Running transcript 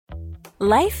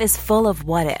Life is full of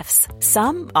what-ifs.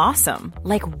 Some awesome,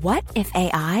 like what if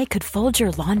AI could fold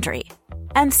your laundry?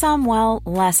 And some, well,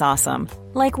 less awesome,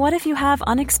 like what if you have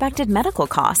unexpected medical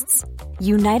costs?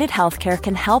 United Healthcare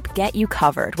can help get you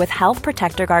covered with Health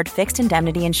Protector Guard fixed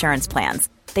indemnity insurance plans.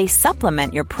 They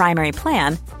supplement your primary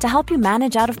plan to help you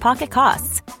manage out-of-pocket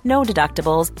costs. No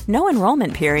deductibles, no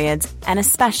enrollment periods, and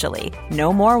especially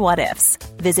no more what-ifs.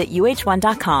 Visit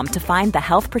uh1.com to find the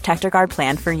Health Protector Guard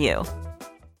plan for you.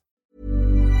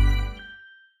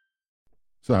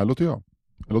 Så här låter jag.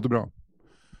 Det låter bra.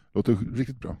 Det låter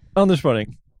riktigt bra. Anders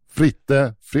Waring.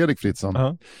 Fredrik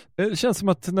Fritzson. Det känns som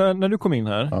att när du kom in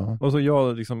här och så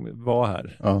jag liksom var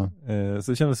här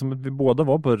så det kändes som att vi båda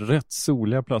var på rätt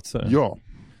soliga platser. Ja.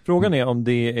 Frågan är om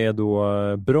det är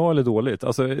då bra eller dåligt.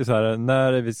 Alltså så här,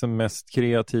 när är vi som mest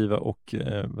kreativa och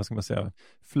vad ska man säga,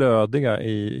 flödiga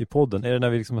i podden? Är det när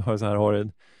vi liksom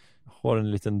har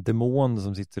en liten demon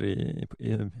som sitter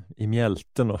i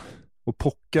mjälten och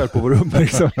pockar på vår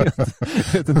uppmärksamhet?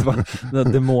 Jag vet inte vad den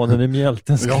här demonen i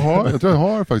mjälten ska jag tror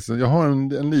jag har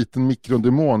en liten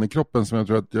mikrodemon i kroppen som jag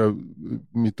tror att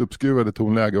mitt uppskruvade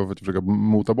tonläge var för att försöka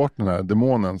mota bort den här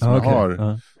demonen som jag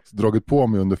har dragit på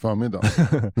mig under förmiddagen.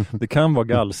 Det kan vara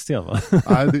gallsten, va?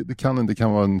 Nej, det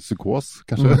kan vara en psykos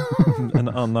kanske. En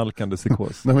annalkande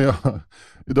psykos. Nej, men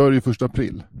idag är det ju 1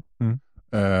 april.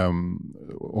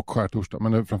 Och skärtorsdag,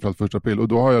 men det är framförallt 1 april. Och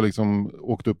då har jag liksom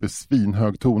åkt upp i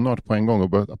svinhög tonart på en gång och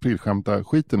börjat aprilskämta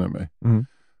skiten ur mig.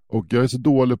 Och jag är så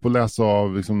dålig på att läsa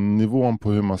av liksom nivån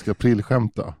på hur man ska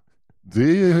aprilskämta.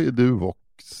 Det är du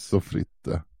också,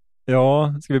 Fritte.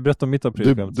 Ja, ska vi berätta om mitt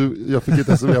aprilskämt? Jag fick ett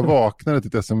sms, jag vaknade till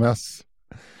ett sms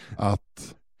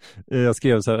att jag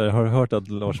skrev så här: har du hört att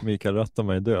Lars Mikael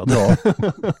Rattama är död? Ja.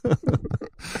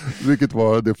 Vilket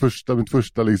var mitt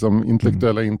första liksom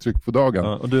intellektuella intryck på dagen.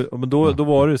 Ja, men då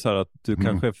var det så här att du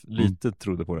kanske lite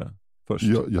trodde på det först.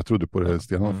 Jag trodde på det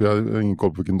stenhårt, för jag har ingen koll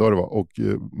på vilken dag det var. Och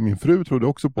min fru trodde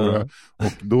också på det.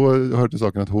 Och då hörde till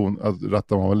saken att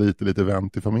Rattama var lite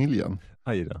vänt i familjen.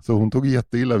 Så hon tog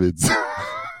jätteilla vid.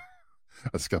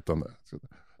 Skattande. Det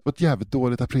var ett jävligt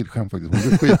dåligt aprilskämt faktiskt. Hon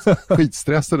blev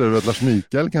skitstressad över att Lars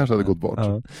Mikael kanske hade gått bort.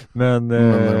 Ja. Men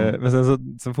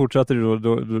sen så fortsatte det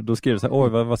då skrev det så här: oj,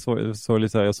 vad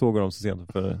sorgligt, jag såg dem så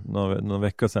sent för någon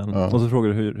vecka sedan. Och så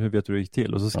frågade du hur vet du hur det gick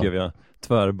till? Och så skrev jag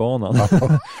tvärbanan.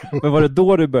 Men var det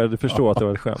då du började förstå att det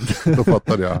var ett skämt? Då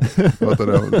fattade jag.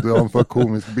 Du har en för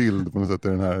komisk bild på något sätt i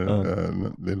den här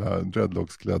lilla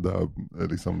dreadlocksklädda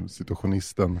liksom,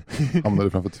 situationisten hamnade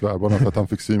framför tvärbanan för att han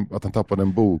fick syn att han tappade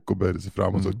en bok och böjde sig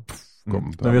fram och så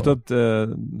Men vet du att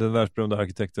den världsberömda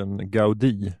arkitekten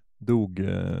Gaudí dog,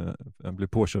 blev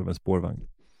påkörd med en spårvagn?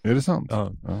 Är det sant?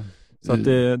 Ja. Så att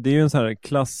det är ju en sån här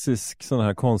klassisk sån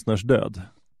här konstnärsdöd,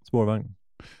 spårvagn.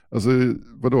 Alltså,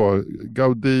 vadå?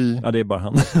 Gaudí? Ja, det är bara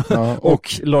han. Ja, och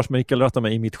Lars Mikael Rattama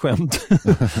i mitt skämt.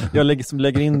 Jag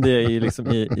lägger in det i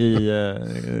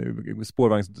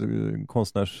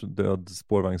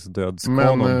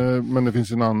spårvagnsdödskanon. Men det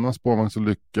finns ju en annan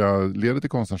spårvagnsolycka leder till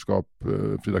konstnärskap,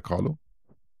 Frida Kahlo.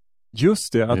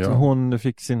 Just det, att hon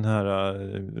fick sin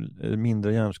här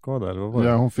mindre hjärnskada, eller vad var det?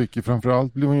 Ja, hon fick ju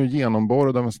framförallt, blev hon ju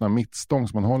genomborrad av en sån här mittstång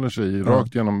som man håller sig i,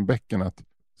 rakt genom bäckenet.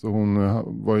 Så hon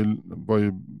var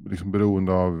ju liksom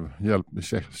beroende av hjälp med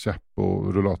käpp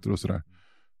och rullator och sådär.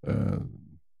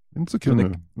 Inte så kul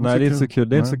nu. Nej, det är inte så kul.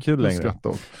 Det är inte så kul längre.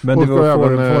 Men och det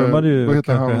formade ju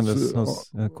kanske hennes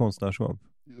konstnärskap.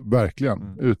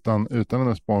 Verkligen. Utan den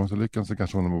här spårvagnsolyckan så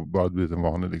kanske hon bara blivit en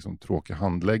vanlig liksom, tråkig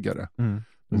handläggare.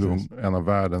 En av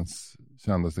världens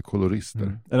kändaste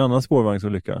kolorister. En annan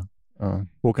spårvagnsolycka.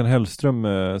 Håkan Hellström,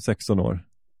 16 år,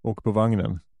 åker på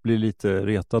vagnen. Blir lite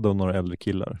retad av några äldre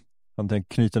killar. Han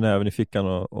knyter näven i fickan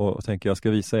och tänker, jag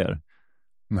ska visa er.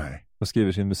 Nej. Och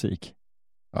skriver sin musik.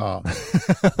 Ja.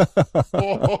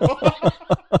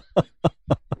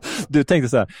 Du tänkte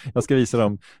så här, jag ska visa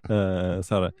dem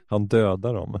så här, han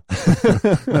dödar dem.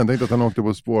 Jag tänkte att han åkte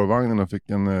på spårvagnen och fick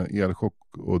en elchock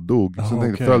och dog. Så jag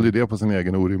tänkte, följde det på sin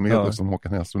egen orimlighet som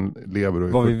Håkan Hellström lever och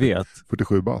är vad vi vet.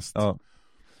 47 bast. Ja.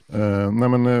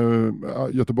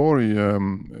 Göteborg,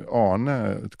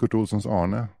 Kurt Olssons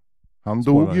Arne, han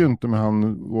dog ju inte, men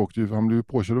han blev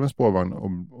påkörd av en spårvagn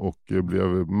och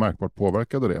blev märkbart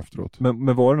påverkad av det efteråt.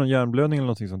 Men var det någon hjärnblödning eller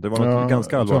någonting sånt? Det var något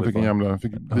ganska allvarligt. Han fick en hjärnblödning,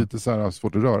 fick lite så här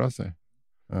svårt att röra sig.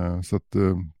 Så att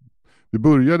vi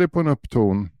började på en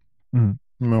uppton.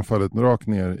 Man fallit rakt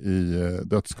ner i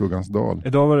dödsskuggans dal.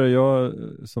 Idag var det jag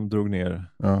som drog ner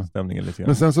stämningen lite grann.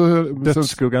 Men sen så,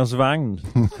 dödsskuggans vagn,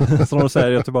 som de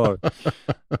säger i Göteborg.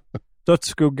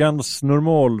 Dödsskuggans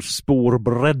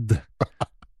normalspårbredd.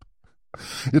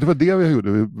 Ja, det var det vi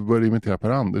gjorde. Vi började imitera Per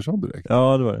Andersson direkt.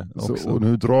 Ja, det var det också. Så, och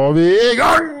nu drar vi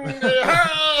igång!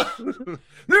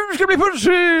 Nu ska vi punch!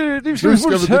 Nu ska vi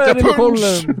punch här i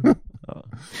lokallen! Ja.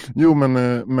 Jo, men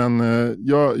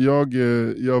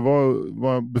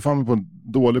jag befann mig på en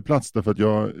dålig plats därför att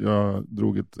jag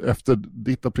drog efter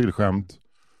ditt aprilskämt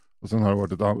och sen har det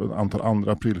varit ett antal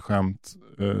andra aprilskämt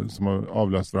som har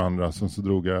avlöst varandra. Sen så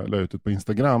la ut det på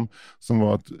Instagram som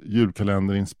var att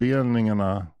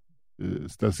julkalenderinspelningarna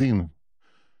ställs in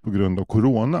på grund av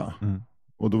corona.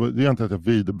 Och då var det egentligen att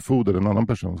jag vidarebefordrade en annan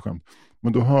persons skämt.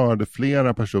 Men då hörde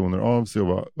flera personer av sig och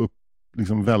var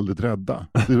liksom väldigt rädda.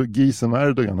 Det var Gisen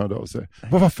Erdogan hörde av sig.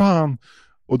 Vad fan?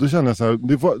 Och då kände jag så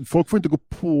här, folk får inte gå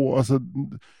på, alltså,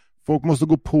 folk måste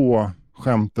gå på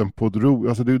skämten på ett ro.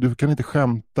 Alltså du kan inte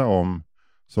skämta om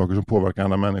saker som påverkar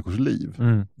andra människors liv.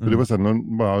 För det var så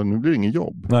här, nu blir det ingen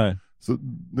jobb. Nej. Så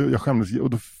jag skämdes och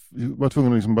då var jag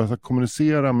tvungen att liksom bara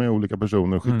kommunicera med olika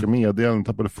personer, skicka meddelanden,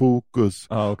 tappade fokus.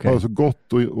 Okay. Har så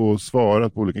gått och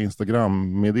svarat på olika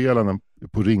Instagram-meddelanden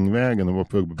på Ringvägen och var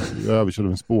på överkörd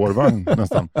av en spårvagn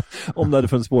nästan. Om det hade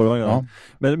funnits spårvagn. Ja.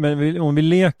 Men om vi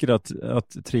leker att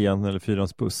 3:an eller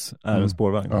 4:ans buss är en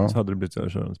spårvagn så hade det blivit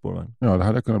överkörd av en spårvagn. Ja, det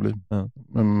hade det kunnat bli. Ja.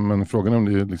 Men frågan är om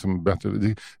det är liksom bättre.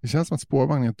 Det känns som att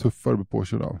spårvagn är tuffare att bli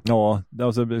påkörd av. Ja,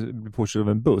 alltså bli påkörd av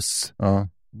en buss. Ja.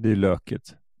 Det är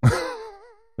lökigt.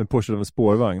 Men påkörd av en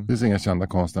spårvagn. Det finns inga kända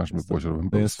konstnärer som är påkörd av en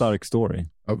buss. Det är en stark story.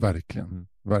 Ja, verkligen.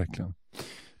 Verkligen.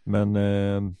 Men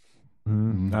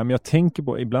nej, men jag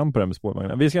tänker ibland på det här med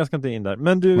spårvagnar. Vi ska inte in där.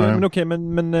 Men du,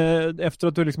 men efter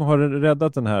att du liksom har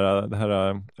räddat det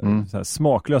här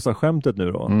smaklösa skämtet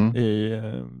nu då i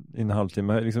en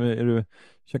halvtimme, liksom,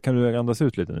 kan du andas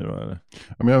ut lite nu då eller?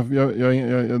 Ja, men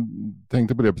jag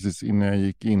tänkte på det precis innan jag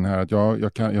gick in här att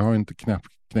jag har inte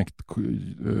knäckt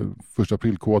första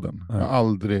aprilkoden. Jag har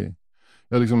aldrig,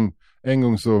 en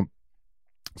gång så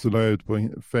la jag ut på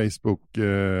Facebook,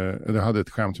 jag hade ett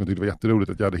skämt som jag tyckte var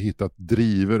jätteroligt, att jag hade hittat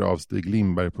driver av Stig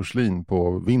Lindberg porslin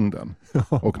på vinden.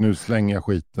 Och nu slänger jag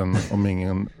skiten om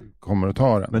ingen kommer att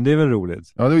ta den. Men det är väl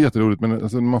roligt? Ja, det var jätteroligt, men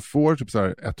alltså, när man får typ så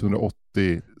här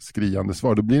 180 skriande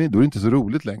svar, då är det inte så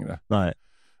roligt längre. Nej.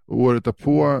 Och året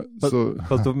därpå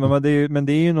så... men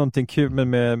det är ju någonting kul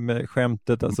med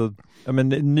skämtet, alltså, ja, men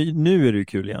nu är det ju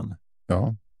kul igen.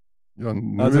 Ja. Ja,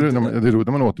 nu alltså, är det roligt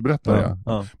när man återberättar.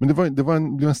 Ja. Men det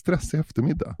blev en stressig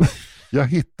eftermiddag. Jag har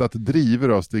hittat driver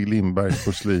av Stig Lindberg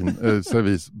porslin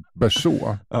servis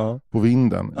Berså på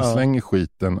vinden. Jag slänger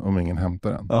skiten om ingen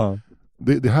hämtar den.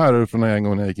 Det här är från en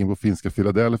gång när jag gick in på finska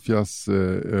Philadelphias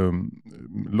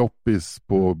loppis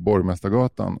på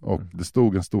Borgmästargatan och det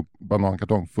stod en stor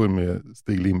banankartong full med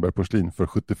Stig Lindberg porslin för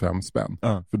 75 spänn.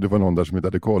 För det var någon där som inte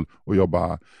hade koll och jag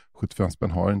bara 75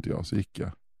 spänn har inte jag, så gick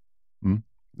jag.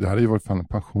 Det hade ju varit fan en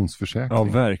pensionsförsäkring. Ja,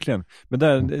 verkligen. Men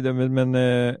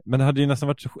det hade ju nästan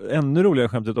varit ännu roligare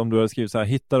skämtet om du hade skrivit så här: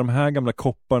 hitta de här gamla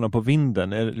kopparna på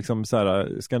vinden. Eller liksom så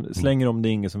här, slänger om det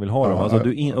är ingen som vill ha dem.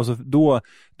 Alltså,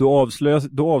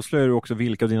 då avslöjar du också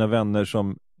vilka av dina vänner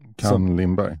som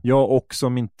Lindberg. Ja, och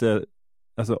som inte...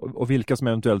 Alltså, och vilka som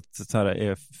eventuellt så här,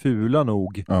 är fula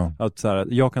nog att så här,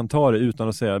 jag kan ta det utan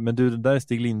att säga, men du, det där är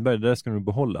Stig Lindberg, det där ska du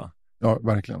behålla. Ja,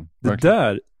 verkligen. Det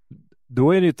där...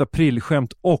 Då är det ett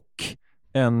aprilskämt och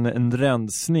en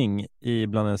rensning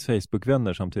bland ens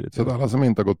Facebook-vänner samtidigt. Så att alla som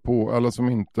inte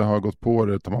har gått på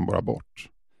det tar man bara bort.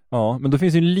 Ja, men då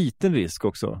finns ju en liten risk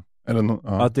också. Eller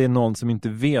att det är någon som inte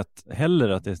vet heller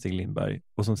att det är Stig Lindberg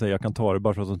och som säger jag kan ta det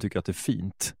bara för att de tycker att det är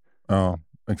fint. Ja,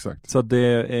 exakt. Så att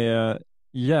det är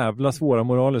jävla svåra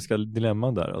moraliska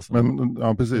dilemman där alltså. Men,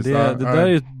 ja, precis. Det där är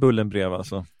ju ett Bullenbrev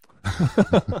alltså.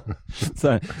 Så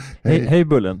här, hej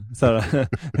Bullen, så här,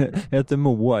 jag heter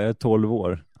Moa, jag är 12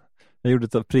 år. Jag gjorde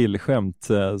ett aprilskämt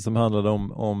som handlade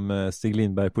om Stig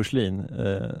Lindberg porslin,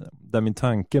 där min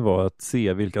tanke var att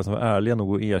se vilka som var ärliga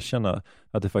nog att erkänna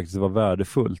att det faktiskt var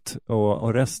värdefullt,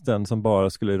 och resten som bara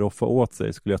skulle roffa åt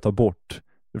sig skulle jag ta bort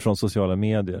från sociala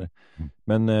medier.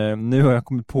 Men nu har jag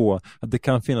kommit på att det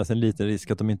kan finnas en liten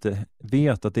risk att de inte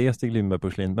vet att det är Stig Lindberg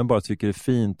porslin, men bara tycker det är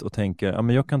fint och tänker, ja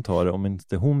men jag kan ta det om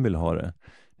inte hon vill ha det.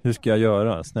 Hur ska jag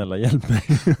göra? Snälla hjälp mig.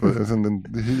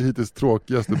 Det hittills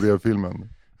tråkigaste brevfilmen.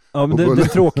 Ja, men det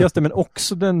tråkigaste, men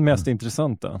också den mest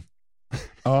intressanta.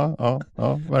 Ja,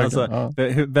 verkligen. Alltså,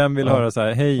 vem vill höra så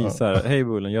här, hej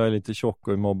Bullen, jag är lite tjock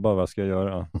och mobbar, vad ska jag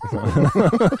göra?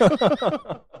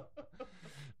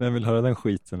 Vem vill höra den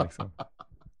skiten liksom?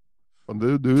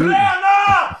 Du... Träna!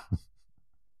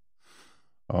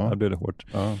 Ja, det blev det hårt.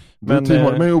 Ja.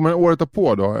 Men året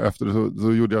därpå då, efter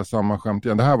så gjorde jag samma skämt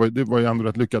igen. Det var ju ändå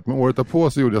rätt lyckat. Men året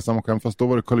därpå så gjorde jag samma skämt, fast då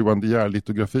var det Carl-Johan De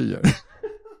Geer-litografier.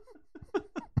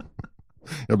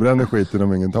 Jag bränner skiten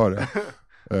om ingen tar det.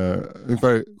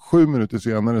 Ungefär 7 minuter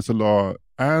senare så la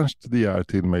Ernst De Geer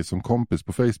till mig som kompis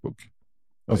på Facebook.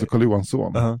 Alltså Karl Johans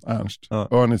son, Ernst.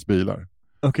 Örnis bilar.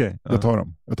 Okej. Jag tar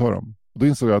dem. Och då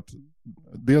insåg jag att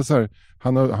det är så här,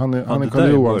 han är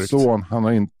Karl Johans son, han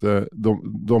har inte,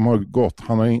 de har gått,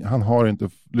 han har inte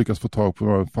lyckats få tag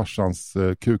på farsans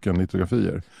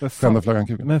kuken-litografier. Skända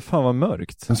flaggan-kuken. Men fan vad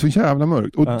mörkt. Det är så jävla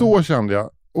mörkt. Och då kände jag,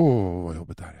 vad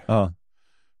jobbigt det här är. Ja.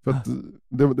 För att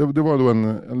det var då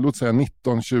en låt säga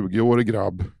 19-20-årig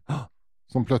grabb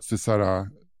som plötsligt så här,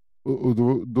 och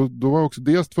då var jag också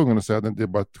dels tvungen att säga att det är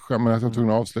bara ett skämt, men jag var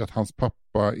tvungen att avslöja att hans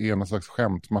pappa är någon slags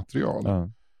skämtmaterial. Ja.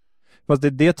 Fast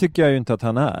det tycker jag ju inte att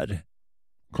han är.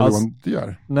 Karl Johan De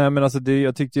Geer. Nej, men alltså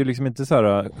jag tyckte ju liksom inte så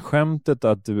här skämtet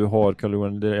att du har Karl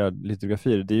Johan De Geer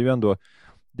litografier, det är ju ändå,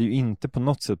 det är ju inte på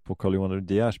något sätt på Karl Johan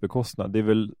De Geers bekostnad. Det är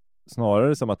väl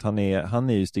snarare som att han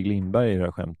är ju Stig Lindberg i det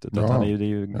här skämtet. Ja, att det är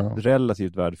ju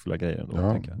relativt värdefulla grejer ändå,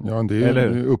 tänker jag. Ja, det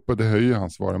är uppe, det höjer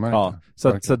hans varumärke. Ja,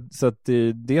 så att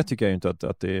det tycker jag ju inte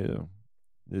att det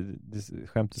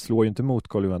skämtet slår ju inte mot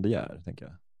Karl Johan De Geer, tänker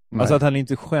jag. Nej. Alltså att han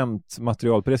inte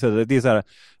skämtmaterial på det sättet. Det är så här,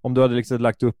 om du hade liksom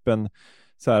lagt upp en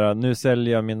så här, nu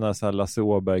säljer jag mina så här Lasse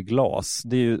Åberg glas.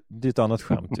 Det är ett annat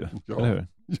skämt ju. Eller hur?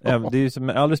 Ja. Det är ju,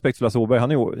 med all respekt för Lasse Åberg,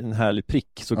 han är ju en härlig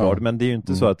prick såklart, men det är ju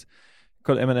inte så att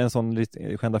en sån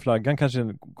skända flaggan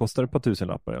kanske kostar ett par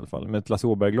tusenlappar i alla fall. Men ett Lasse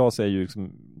Åberg-glas är ju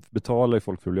liksom, betalar ju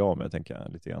folk för att bli av med, tänker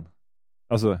jag lite grann.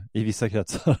 Alltså i vissa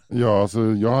kretsar. Ja, alltså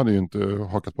jag hade ju inte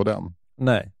hakat på den.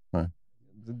 Nej.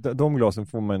 De glasen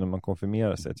får man ju när man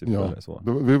konfirmerar sig typ, eller så.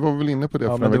 Vi var väl inne på det.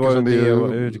 Ja, men det var det och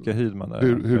Ulrika Hydman där.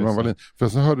 Hydman Wallin. För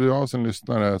så hörde jag av en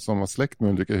lyssnare som var släkt med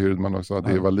Ulrika Hydman och sa att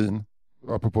det är Wallin.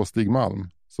 Apropå Stig Malm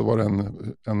så var det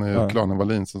en klanen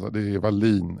Wallin som sa det är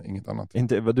Wallin, inget annat.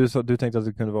 Inte, du tänkte att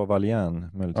det kunde vara Wallien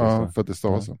möjligtvis? Ja, för att det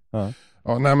stavas så.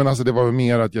 Ja, nej, men alltså det var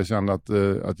mer att jag kände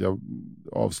att jag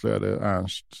avslöjade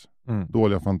Ernst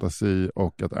dåliga fantasi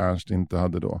och att Ernst inte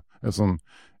hade då.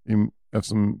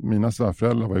 Eftersom mina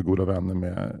svärföräldrar var ju goda vänner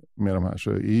med de här,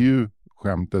 så är ju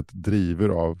skämtet driver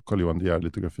av Karl Johan De Geer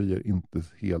litografier inte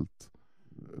helt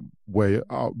way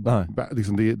out.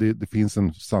 Liksom det finns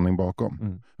en sanning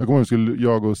bakom. Jag kommer ihåg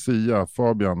jag och Sia,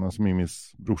 Fabian, alltså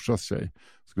Mimis brorsas tjej,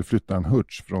 skulle flytta en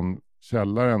hurts från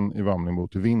källaren i Vamlingbo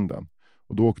till vinden.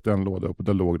 Och då åkte en låda upp och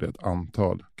där låg det ett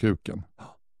antal kuken.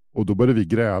 Och då började vi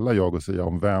gräla, jag och Sia,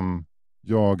 om vem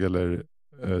jag eller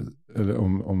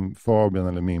om Fabian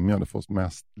eller Mimmi hade fått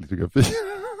mest litografi.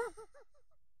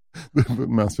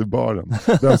 Mest vid baren.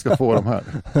 Vem ska få de här?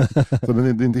 Så det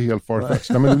är inte helt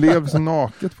farfetched. Men det lever så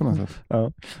naket på något sätt.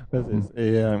 Ja, precis.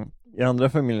 I andra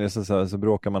familjer så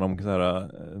bråkar man om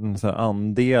så här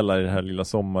andelar i det här lilla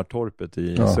sommartorpet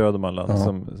i Södermanland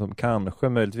som kanske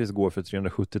möjligtvis går för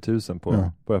 370 000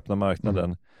 på öppna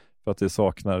marknaden. För att det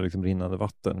saknar liksom rinnande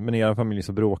vatten. Men i er familj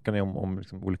så bråkar ni om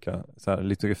liksom olika så här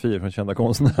litografier från kända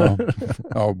konstnärer.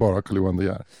 Ja, bara Karl Johan De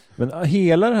Geer. Men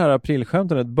hela det här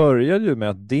aprilskämtet började ju med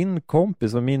att din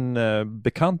kompis och min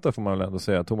bekanta, får man väl ändå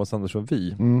säga, Thomas Andersson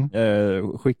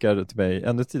skickade till mig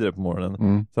ännu tidigare på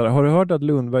morgonen. Så här, har du hört att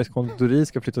Lundbergs konditori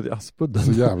ska flytta till Aspudden?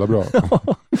 Så jävla bra.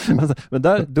 Alltså, men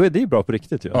då är det ju bra på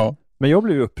riktigt ju. Ja. Men jag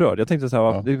blev ju upprörd. Jag tänkte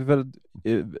så här, det är väl,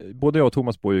 både jag och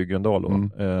Thomas bor ju i Gröndal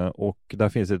och där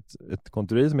finns ett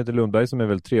konditori som heter Lundberg som är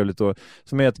väldigt trevligt och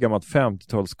som är ett gammalt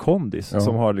 50-talskondis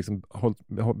som har liksom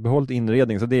behållit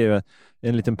inredning, så det är ju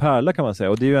en liten pärla kan man säga,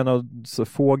 och det är ju en av så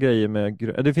få grejer med,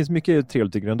 det finns mycket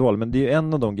trevligt i Gröndal, men det är ju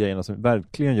en av de grejerna som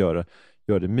verkligen gör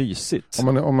det mysigt.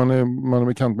 Om man är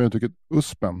bekant med uttrycket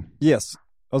uspen. Yes.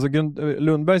 Alltså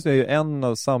Lundbergs är ju en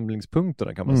av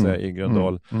samlingspunkterna kan man säga i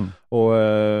Gröndal. Och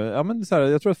men så här,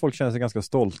 jag tror att folk känner sig ganska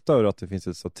stolta över att det finns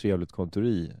ett så trevligt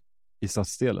konditori i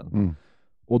stadsdelen.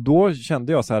 Och då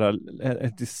kände jag så här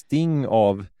ett sting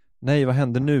av nej, vad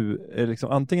händer nu?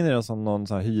 Liksom, antingen är det som någon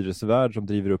så här hyresvärd som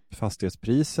driver upp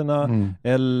fastighetspriserna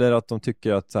eller att de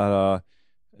tycker att så här,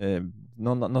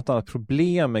 något annat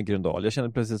problem med Gröndal. Jag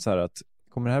kände plötsligt så här att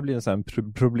kommer det här bli en sån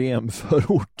här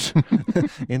problemförort?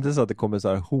 Inte så att det kommer så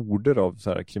här horder av så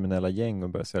här kriminella gäng och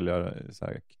börjar sälja så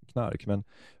här knark, men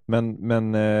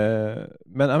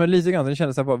lite grann, det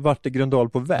kändes så här, vart är Gröndal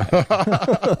på väg?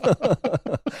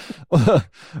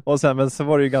 och sen, men så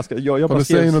var det ju ganska du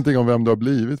säger någonting om vem du har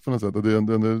blivit på något sätt, och det är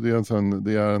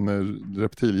en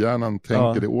reptilhjärnan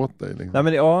tänker det åt dig liksom.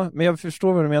 Nej, men jag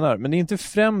förstår vad du menar, men det är inte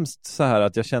främst så här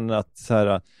att jag känner att så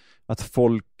här att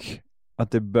folk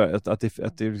att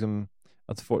det liksom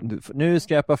att nu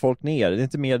skräpar folk ner. Det är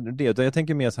inte mer det, utan jag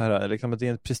tänker mer så här liksom att det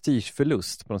är en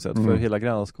prestigeförlust på något sätt för hela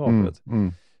grannskapet.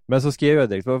 Men så skrev jag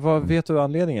direkt, vad vet du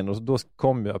anledningen? Och då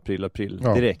kom ju april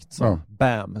direkt. Så,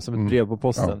 bam, som ett brev på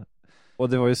posten. Och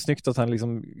det var ju snyggt att han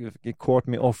liksom caught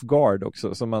me off guard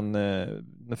också. Så man,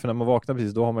 för när man vaknar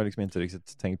precis, då har man liksom inte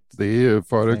riktigt tänkt. Det är ju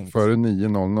före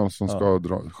 9.00 som ska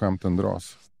skämten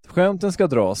dras. Skämten ska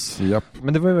dras. Japp.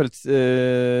 Men det var ju väldigt,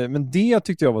 men det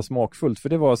tyckte jag var smakfullt. För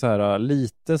det var så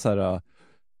här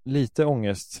lite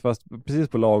ångest, fast precis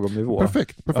på lagom nivå.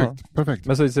 Perfekt.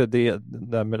 Men så det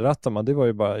där med Rattaman, det var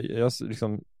ju bara, jag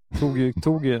liksom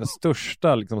tog ju den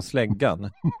största liksom släggan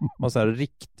och så här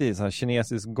riktig så här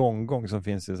kinesisk gongong som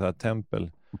finns i så här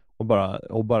tempel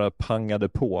och bara pangade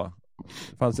på.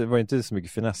 Det var inte så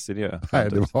mycket finess i det. Nej,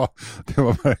 det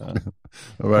var verkligen.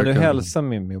 Men du hälsar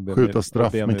Mimmi och skjuta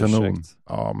straff med kanon.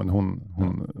 Ja, men hon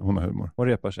har humor. Hon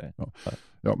repar sig.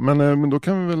 Ja, men då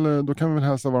kan vi väl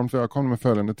hälsa varmt välkommen med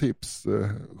följande tips.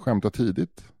 Skämta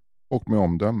tidigt och med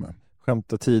omdöme.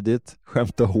 Skämta tidigt,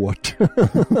 skämta hårt. Och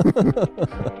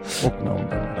med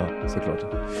omdöme. Ja, såklart.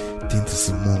 Det är inte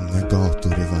så många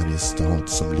gator i varje stad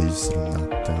som lyser om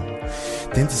natten.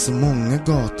 Det är inte så många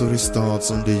gator i stad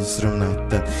som lyser om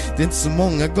natten. Det är inte så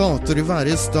många gator i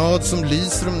varje stad som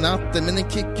lyser om natten. Men en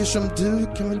kicker som du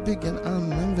kan väl bygga en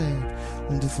annan väg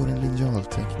om du får en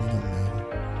linjalteckning av mig.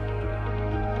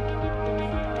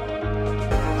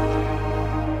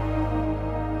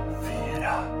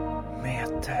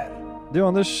 Du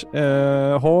Anders,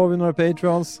 har vi några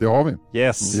Patreons? Det har vi.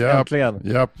 Yes, Japp, äntligen.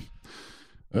 Japp.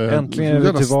 Äntligen är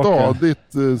vi tillbaka.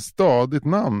 Stadigt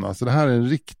namn. Alltså det här är en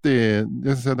riktig,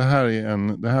 jag ska säga,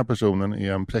 den här personen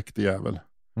är en präktig jävel.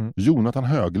 Jonathan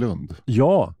Höglund.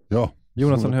 Ja.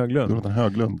 Jonathan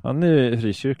Höglund. Han är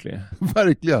frikyrklig.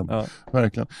 Verkligen. Ja.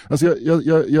 Verkligen. Alltså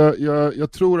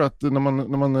jag tror att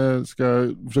när man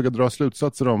ska försöka dra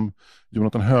slutsatser om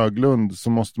Jonathan Höglund så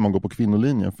måste man gå på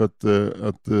kvinnolinjen, för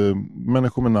att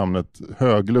människor med namnet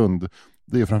Höglund,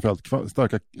 det är framförallt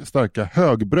starka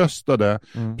högbröstade,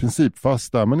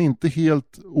 principfasta, men inte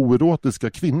helt oerotiska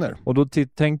kvinnor. Och då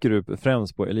tänker du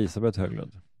främst på Elisabeth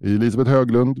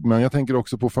Höglund, men jag tänker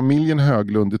också på familjen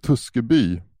Höglund i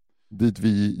Tuskeby, dit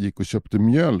vi gick och köpte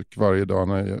mjölk varje dag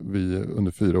när vi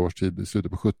under 4 års tid i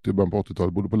slutet på 70 och början på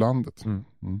 80-talet bodde på landet.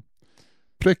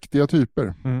 Präktiga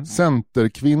typer.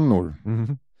 Centerkvinnor.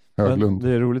 Höglund. Men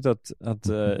det är roligt att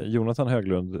Jonathan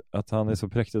Höglund, att han är så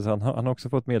präktig, han har också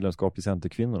fått medlemskap i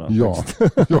Centerkvinnorna. Ja.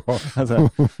 Alltså,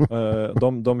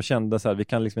 de kände så här, vi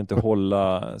kan liksom inte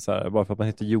hålla så här, bara för att man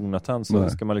heter Jonathan så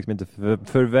ska man liksom inte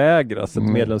förvägras ett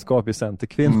medlemskap i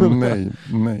Centerkvinnorna.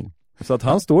 Nej. Så att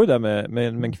han står ju där med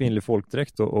en kvinnlig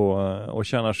folkdräkt och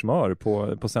tjänar smör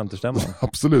på Centerstämman.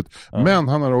 Absolut. Ja. Men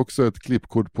han har också ett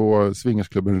klippkort på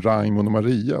swingersklubben Raimond och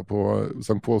Maria på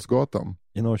Sankt Paulsgatan.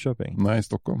 I Norrköping? Nej, i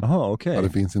Stockholm. Jaha, okej. Ja, det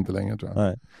finns inte längre, tror jag.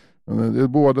 Nej. Det är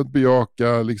både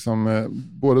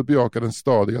att bejaka den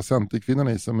stadiga centerkvinnan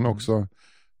i sig,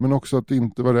 men också att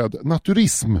inte vara rädd.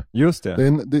 Naturism. Just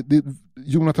det.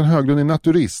 Jonathan Höglund är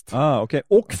naturist. Okej.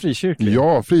 Och frikyrklig.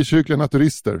 Ja, frikyrkliga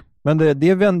naturister. Men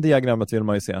det Venn-diagrammet vill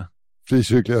man ju se.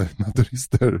 Frikyrkliga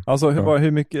naturister. Alltså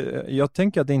hur mycket, jag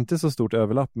tänker att det inte är så stort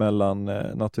överlapp mellan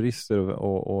naturister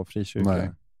och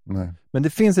frikyrkliga. Nej. Men det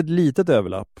finns ett litet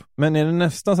överlapp. Men är det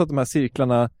nästan så att de här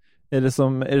cirklarna, är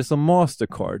det som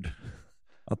Mastercard?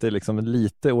 Att det är liksom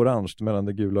lite orange mellan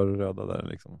det gula och det röda där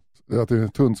liksom. Att det är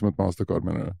tunt som ett Mastercard,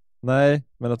 menar du? Nej,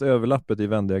 men att överlappet i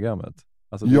Venn-diagrammet.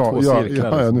 Alltså det är två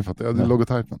cirklar. Ja, nu fattar jag. Det är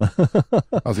logotypen.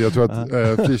 Alltså jag tror att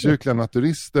frikyrkliga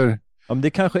naturister... Ja, men det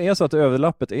kanske är så att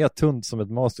överlappet är tunt som ett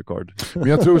Mastercard. Men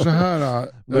jag tror så här...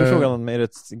 Då är frågan om är det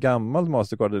ett gammalt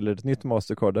Mastercard eller ett nytt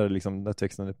Mastercard där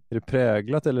texten är det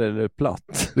präglat eller är det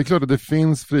platt? Det är klart att det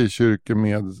finns frikyrkor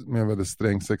med väldigt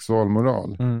sträng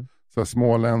sexualmoral. Så här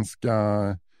småländska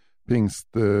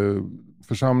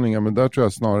pingstförsamlingar, men där tror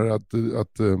jag snarare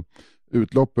att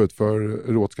utloppet för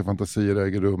erotiska fantasier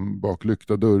äger rum bak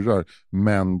lyckta dörrar,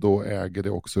 men då äger det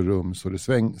också rum så det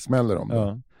smäller om det.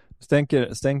 Ja.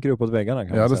 Stänker uppåt väggarna kan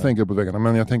man säga. Det stänker uppåt väggarna,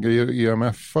 men jag tänker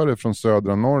EMF-are från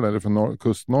södra Norrland eller från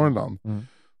kustnorrland.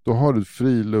 Då har du ett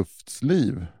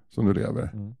friluftsliv som du lever.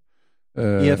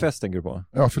 EFS tänker du på?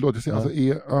 Ja, förlåt. Jag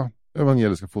säger,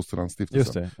 Evangeliska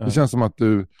Fosterlandsstiftelsen. Just det. Det känns som att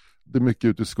det är mycket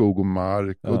ute i skog och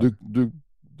mark och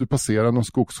du passerar någon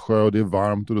skogssjö och det är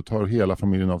varmt och då tar hela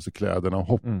familjen av sig kläderna och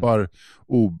hoppar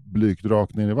oblygt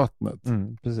rakt ner i vattnet.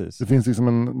 Precis. Det finns liksom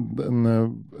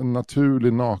en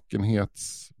naturlig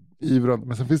nakenhetsivrande.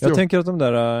 Men sen finns jag tänker att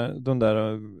de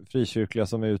där frikyrkliga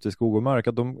som är ute i skog och mark,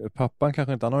 att pappan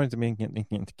kanske inte, han har inte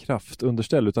ingen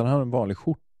kraftunderställ utan han har en vanlig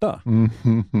skjorta. En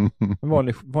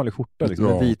vanlig skjorta, liksom,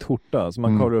 en vit skjorta som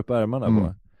man kavlar upp ärmarna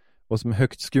på. och som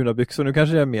högt skurna byxor. Nu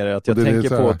kanske det är mer att jag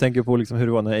tänker på liksom hur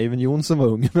det var när Eivind Johnson var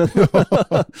ung. Men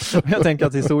jag tänker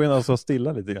att historien har så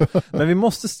stilla lite grann. Men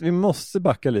vi måste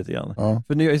backa lite grann. Ja.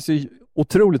 För jag är så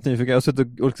otroligt nyfiken. Jag har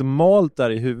suttit och liksom malt där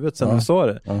i huvudet sen du sa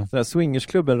det. Ja. Den här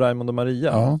swingersklubben Raymond och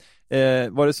Maria. Ja.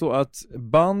 Var det så att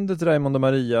bandet Raymond och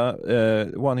Maria,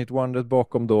 One Hit Wonder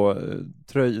bakom då,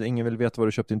 ingen vill veta vad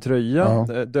du köpte din tröja,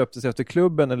 döptes efter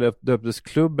klubben eller döptes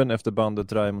klubben efter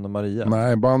bandet Raymond och Maria?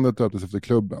 Nej, bandet döptes efter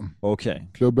klubben. Okay.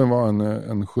 Klubben var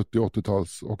en 70-,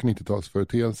 80-tals och 90-tals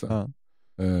företeelse.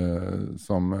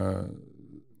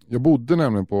 Jag bodde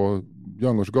nämligen på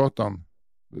Björngårdsgatan,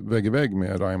 vägg i vägg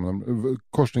med Raymond,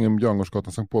 korsningen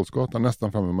Björngårdsgatan, Sankt Paulsgatan,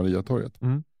 nästan framme vid Mariatorget.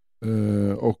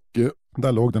 Och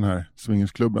där låg den här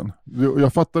swingersklubben.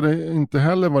 Jag fattade inte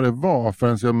heller vad det var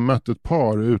förrän jag mötte ett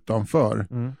par utanför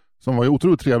som var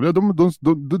otroligt trevliga.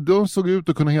 De såg ut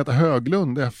att kunna heta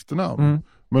Höglund i efternamn.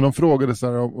 Men de frågade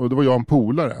så här, och det var jag en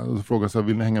polare, och så frågade så här,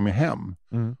 vill ni hänga med hem?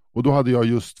 Och då hade jag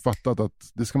just fattat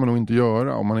att det ska man nog inte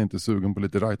göra om man inte är sugen på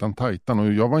lite rajtan-tajtan.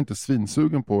 Och jag var inte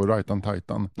svinsugen på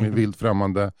rajtan-tajtan med vilt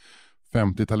främmande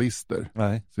 50-talister.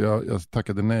 Så jag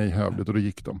tackade nej hövligt och då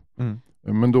gick de.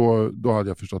 Men då hade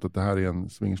jag förstått att det här är en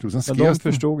swingersklubb. Men de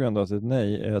förstod ändå att ett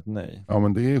nej är ett nej. Ja,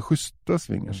 men det är schyssta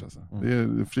swingers alltså. Det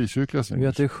är frikyrkliga swingers.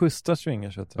 Vet, det är schyssta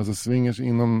swingers. Alltså swingers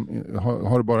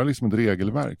har bara liksom ett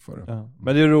regelverk för det. Ja.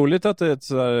 Men det är roligt att det är ett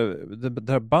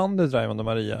det här bandet Raymond och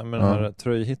Maria med den här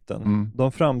tröjhitten.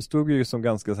 De framstod ju som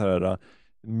ganska så här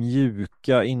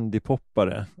mjuka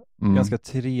indie-poppare. Ganska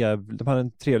trevlig. De hade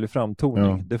en trevlig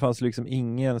framtoning. Det fanns liksom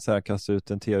ingen så här kasta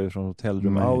ut en tv från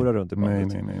hotellrum-aura runt i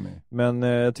bandet. Nej. Men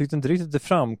jag tyckte inte riktigt det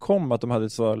framkom att de hade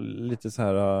så lite så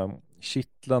här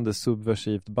kittlande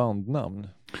subversivt bandnamn.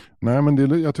 Nej,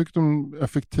 men jag tyckte de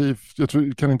effektivt, jag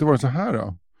tror, kan inte vara så här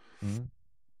då.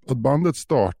 Att bandet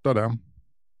startade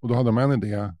och då hade de en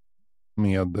idé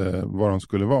med vad de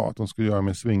skulle vara. Att de skulle göra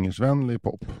med swingersvänlig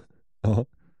pop.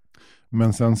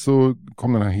 Men sen så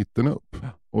kom den här hitten upp.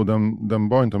 Och den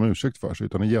var inte om ursäkt för sig,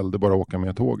 utan det gällde bara att åka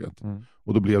med tåget.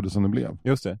 Och då blev det som det blev.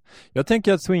 Just det. Jag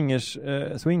tänker att swingers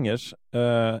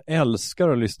älskar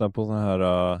att lyssna på sån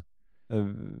här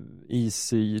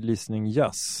easy listening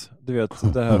jazz. Du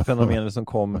vet, det här fenomenet som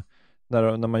kom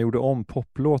när man gjorde om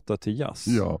poplåtar till jazz.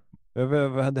 Ja.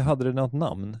 Hade det något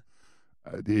namn?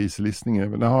 Det är easy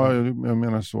listening. Ja, jag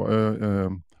menar så.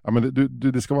 Ja, men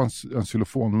det ska vara en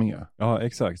xylofon med. Ja,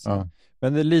 exakt. Ja.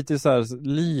 Men det är lite så här,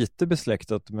 lite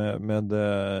besläktat med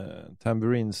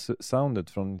tambourine-soundet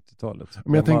från 90-talet.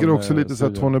 Men jag tänker också lite så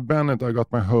här, Tony Bennett, I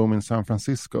got my home in San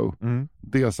Francisco.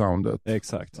 Det soundet.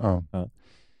 Exakt. Ja.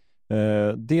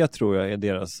 Det tror jag är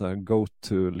deras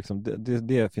go-to, liksom,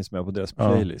 det finns med på deras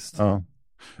playlist. Ja.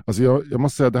 Alltså jag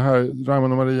måste säga, det här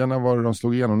Raymond och Maria, när var det de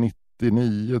slog igenom?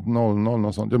 99-00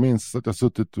 och sånt. Jag minns att jag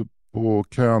suttit på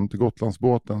kön till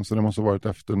Gotlandsbåten, så det måste ha varit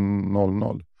efter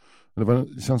 00.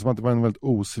 Det känns som att det var en väldigt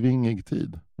osvingig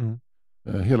tid.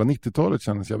 Hela 90-talet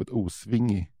kändes jävligt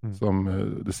osvingig som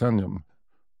decennium.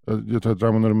 Jag tror att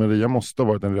Raymond och Maria måste ha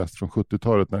varit en rest från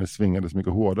 70-talet när det svingades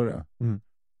mycket hårdare.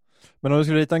 Men om du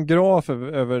skulle rita en graf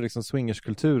över liksom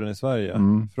swingerskulturen i Sverige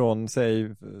från,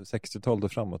 säg, 60-talet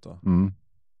och framåt då.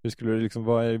 Hur skulle det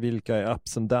liksom, vilka är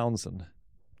ups and downsen?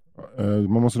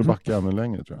 Man måste nog backa ännu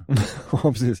längre, tror jag.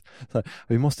 Ja, precis.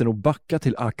 Vi måste nog backa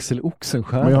till Axel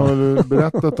Oxenstierna. Men jag har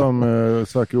berättat om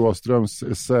Sverker Åströms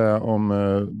essä om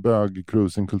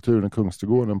bög-cruising-kulturen i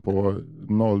Kungsträdgården på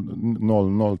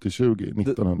 00-20,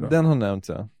 1900. Den har nämnt,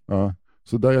 ja.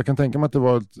 Så där jag kan tänka mig att det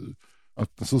var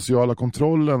att den sociala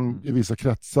kontrollen i vissa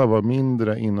kretsar var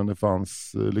mindre innan det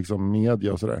fanns liksom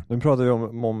media och sådär. Nu pratar vi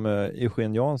om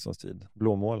Eugen Janssons tid,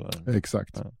 blåmålaren.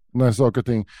 Exakt. Ja. När saker och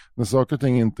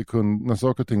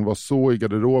ting var så i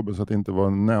garderoben så att det inte var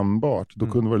nämnbart, då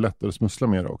kunde det vara lättare att smussla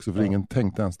med det också, för ingen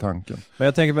tänkte ens tanken. Men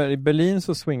jag tänker, i Berlin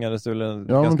så swingades det väl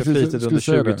ganska flitigt under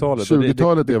 20-talet.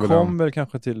 20-talet det kom väl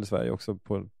kanske till Sverige också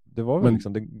på... Det var väl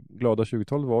liksom, det glada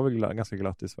 20-talet var väl ganska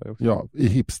glatt i Sverige också. Ja, i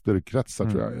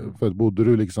hipsterkretsar tror jag. För att bodde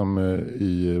du liksom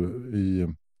i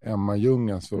Emma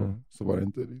Ljunga så var det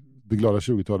inte... Det glada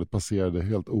 20-talet passerade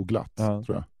helt oglatt, tror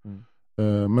jag.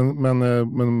 Men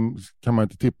kan man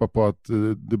inte tippa på att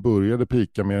det började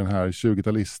pika med den här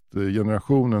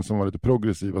 20-talistgenerationen som var lite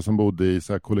progressiva, som bodde i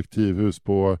så här kollektivhus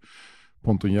på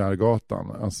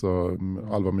Pontonjärgatan, alltså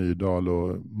Alva Myrdal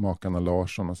och makarna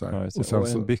Larsson och så här. Ja, och sen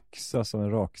en byxa som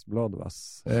en raksblad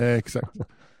vass. Exakt.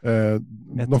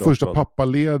 De första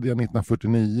pappalediga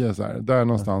 1949 så här, där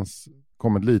någonstans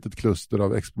kom ett litet kluster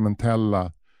av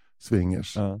experimentella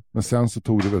swingers. Men sen så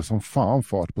tog det väl som fan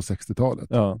fart på 60-talet.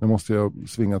 Det måste ha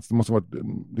varit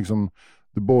liksom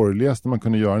det borgerligaste man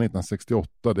kunde göra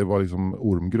 1968, det var liksom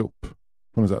ormgrop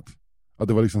på något sätt. att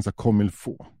det var liksom så här comme il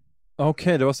faut.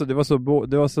 Okej, det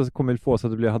var så comme il faut så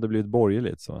att det hade blivit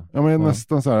borgerligt så. Ja, men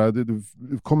nästan så här,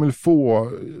 comme il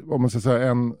faut, om man ska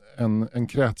säga en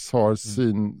krets har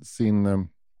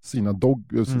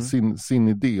sin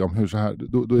idé om hur så här,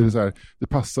 då är det så här, det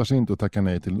passar sig inte att tacka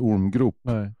nej till en ormgrop.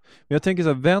 Nej. Men jag tänker så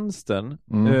här, vänstern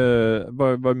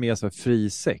var mer så här fri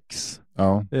sex.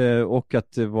 Ja. Och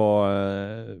att det var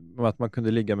att man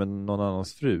kunde ligga med någon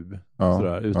annans fru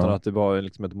sådär, utan att det var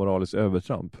liksom ett moraliskt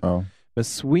övertramp. Ja. Men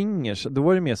swingers, då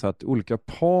var det mer så att olika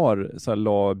par så här,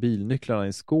 la bilnycklarna i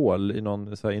en skål i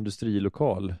någon så här,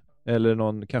 industrilokal.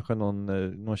 Eller kanske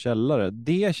någon källare.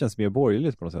 Det känns mer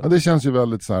borgerligt på något sätt. Ja, det känns ju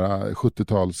väldigt så här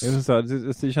 70-tals.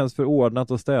 Det känns för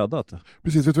ordnat och städat.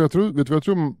 Precis, vet du vad jag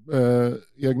tror om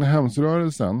egna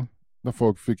hemsrörelsen, när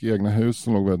folk fick egna hus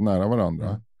som låg väldigt nära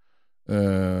varandra.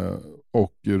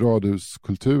 Och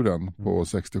radhuskulturen på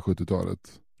 60-70-talet.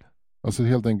 Alltså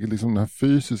helt enkelt liksom den här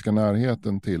fysiska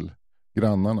närheten till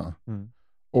grannarna.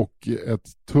 Och ett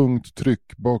tungt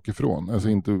tryck bakifrån. Alltså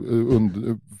inte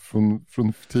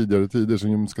från tidigare tider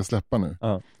som de ska släppa nu.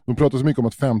 De pratar så mycket om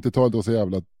att 50-talet var så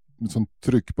jävla sånt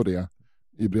tryck på det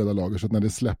i breda lager. Så att när det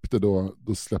släppte då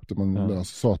släppte man lös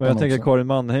satan. Men jag tänker också. Karin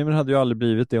Mannheimer hade ju aldrig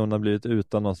blivit det. Hon har blivit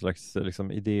utan någon slags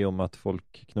liksom, idé om att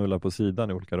folk knullar på sidan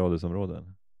i olika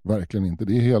radhusområden. Verkligen inte.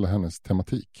 Det är hela hennes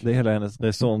tematik. Det är hela hennes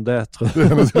raison d'être. Det är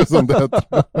hennes raison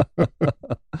d'être.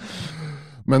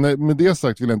 Men med det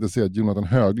sagt vill jag inte säga att Jonathan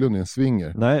Höglund är en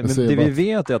swinger. Nej, men det vi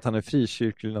vet är att han är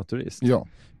frikyrklig naturist. Ja.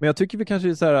 Men jag tycker vi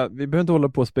kanske så här, vi behöver inte hålla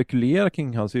på och spekulera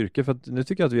kring hans yrke, för att nu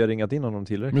tycker jag att vi har ringat in honom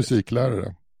tillräckligt.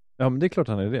 Musiklärare. Ja, men det är klart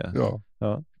han är det. Ja.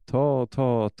 Ta.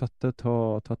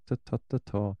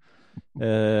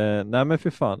 Nej men för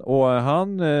fan. Och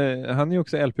han är ju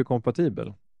också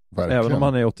LP-kompatibel. Verkligen. Även om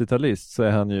han är 80-talist så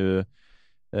är han ju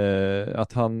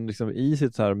att han liksom i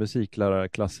sitt så här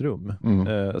musiklärarklassrum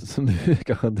som nu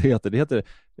kanske det heter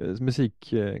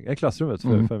klassrummet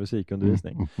för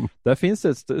musikundervisning. Där finns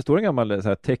det står en gammal så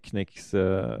här Technics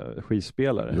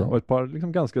skivspelare och ett par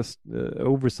liksom ganska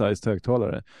oversized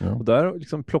högtalare. Och där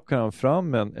liksom plockar han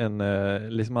fram en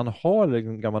liksom han har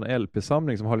en gammal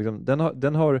LP-samling som har liksom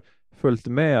den har följt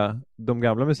med de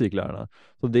gamla musiklärarna.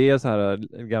 Så det är så här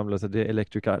gamla så det är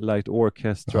Electric Light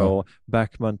Orchestra och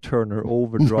Bachman Turner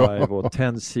Overdrive och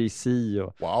 10cc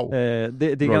och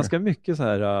det är ganska mycket så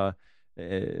här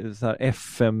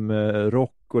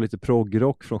FM-rock och lite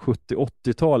proggrock från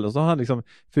 70-80-talet. Och så har han liksom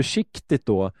försiktigt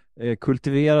då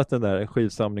kultiverat den där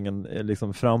skivsamlingen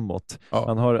liksom framåt.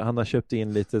 Han har köpt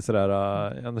in lite sådär,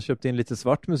 han har köpt in lite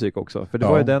svart musik också. För det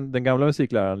var ju den gamla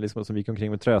musikläraren liksom, som gick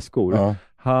omkring med träskor.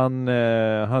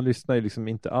 Han lyssnade ju liksom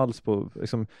inte alls på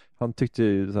liksom, han tyckte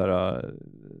ju såhär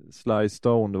Sly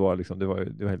Stone det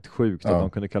var helt sjukt att de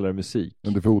kunde kalla det musik.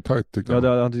 Men det är för otajt tyckte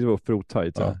jag. Han tyckte det var för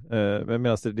otajt. Men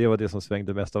medan det var det som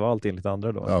svängde mest av allt enligt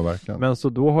andra då. Ja, verkligen. Men så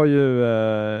då har ju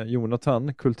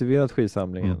Jonathan kultiverat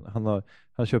skivsamlingen.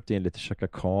 Han köpte in lite Chaka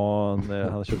Khan,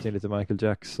 han har köpt in lite Michael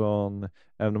Jackson,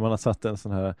 även om han har satt en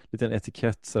sån här liten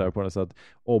etikett så där på den, så att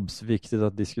obs, viktigt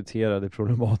att diskutera det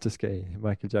problematiska i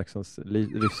Michael Jacksons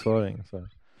livsföring.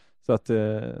 Så att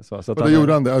och det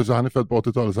gjorde han det, alltså han är född på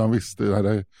 80-talet så han visste det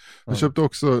här. Jag köpte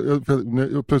också,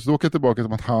 plötsligt åker jag tillbaka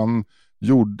till att han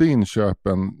gjorde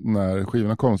inköpen när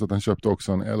skivorna kom, så att han köpte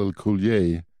också en LL Cool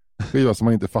J skiva som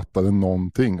man inte fattade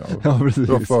någonting av. Ja, precis.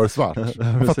 Det var för svart.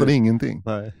 Man fattade ingenting.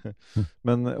 Nej.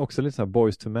 Men också lite så här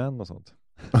Boys to Men och sånt.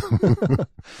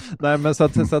 Nej, men så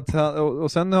att han,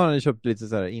 och sen har han köpt lite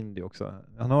så här indie också.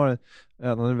 Han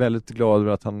är väldigt glad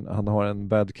över att han har en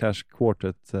Bad Cash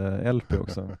Quartet LP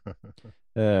också.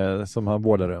 Som han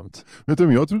båda römt. Vet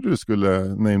du, jag trodde du skulle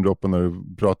namedroppa när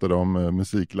du pratade om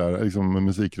musiklärare, liksom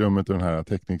musikrummet och den här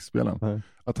teknikspelen.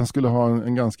 Att han skulle ha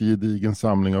en ganska gedigen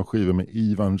samling av skivor med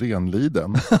Ivan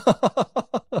Renliden.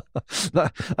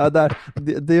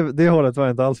 Det hållet var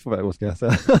jag inte alls på väg, ska jag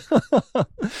säga.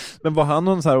 Men var han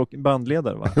någon så här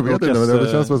bandledare, va? Jag vet inte, men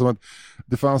det känns som att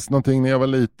det fanns någonting när jag var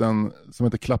liten som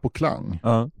heter Klapp och Klang.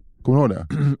 Kommer du ihåg det?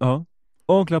 Ja.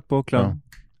 Och klapp och klang.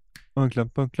 Och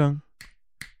klapp och klang.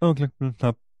 Och klapp och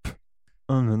klapp.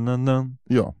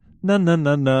 Ja.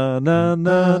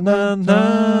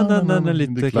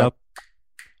 Lite klapp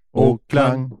och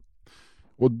klang.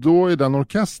 Och då i den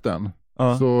orkestern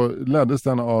så leddes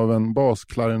den av en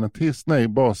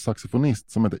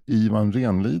bassaxofonist som heter Ivan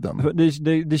Renliden.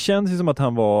 Det känns ju som att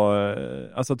han var,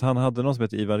 alltså att han hade någon som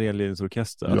heter Ivan Renlidens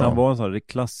orkester. Att han var en sån här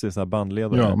klassisk sån här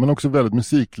bandledare. Ja, men också väldigt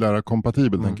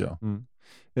musiklärarkompatibel tänker jag.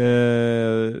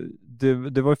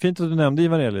 Det var fint att du nämnde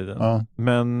Ivan Renliden.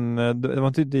 Men det var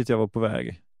inte dit jag var på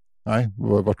väg. Nej,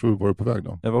 vart var du på väg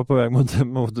då? Jag var på väg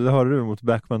mot det hörde du, mot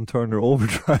Bachman Turner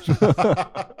Overdrive.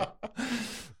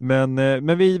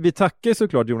 Men vi tackar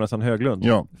såklart Jonathan Höglund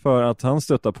för att han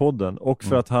stöttar podden och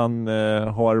för att han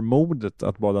har modet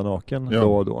att bada naken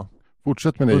då och då.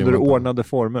 Fortsätt med det, under Jonathan. ordnade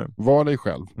former. Var dig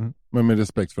själv, men med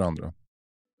respekt för andra.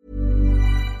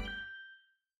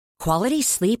 Quality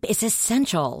sleep is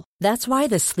essential. That's why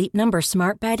the Sleep Number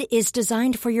Smart Bed is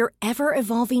designed for your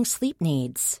ever-evolving sleep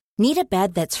needs. Need a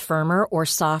bed that's firmer or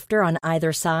softer on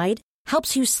either side?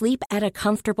 Helps you sleep at a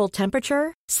comfortable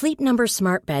temperature? Sleep Number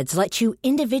Smart Beds let you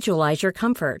individualize your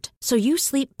comfort, so you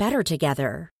sleep better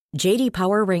together. J.D.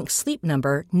 Power ranks Sleep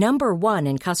Number #1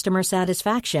 in customer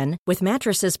satisfaction with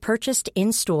mattresses purchased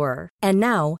in-store. And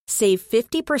now, save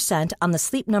 50% on the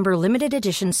Sleep Number Limited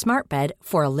Edition Smart Bed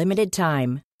for a limited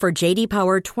time. For J.D.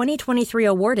 Power 2023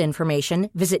 award information,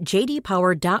 visit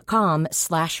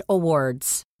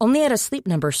jdpower.com/awards. Only at a Sleep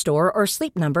Number store or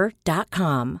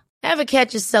sleepnumber.com. Ever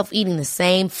catch yourself eating the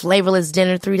same flavorless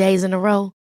dinner 3 days in a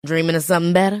row? Dreaming of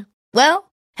something better?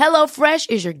 Well, HelloFresh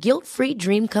is your guilt-free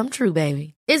dream come true,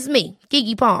 baby. It's me,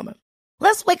 Keke Palmer.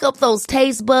 Let's wake up those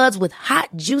taste buds with hot,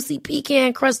 juicy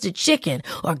pecan-crusted chicken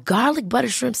or garlic butter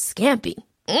shrimp scampi.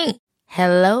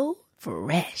 Hello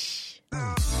Fresh.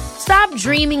 Stop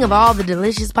dreaming of all the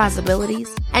delicious possibilities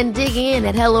and dig in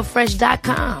at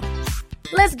HelloFresh.com.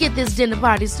 Let's get this dinner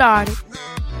party started.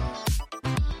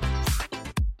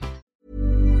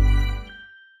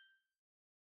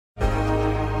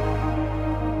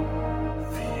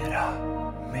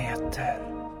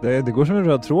 Det går som en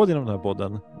röd tråd genom den här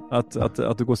podden.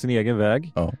 Att du går sin egen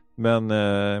väg. Ja.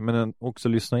 Men också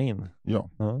lyssna in. Ja,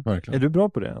 verkligen. Är du bra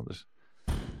på det, Anders?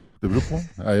 Det beror på.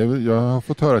 Jag har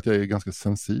fått höra att jag är en ganska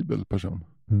sensibel person.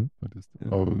 Faktiskt,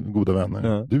 av goda vänner.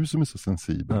 Ja. Du som är så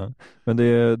sensibel. Ja. Men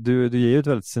du ger ju ett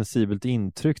väldigt sensibelt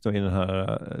intryck då i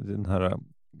den här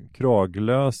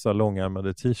kraglösa,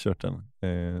 långärmade t-shirten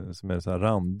som är så här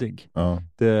randig. Ja.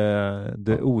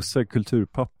 Det osar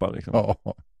kulturpappa liksom. Ja.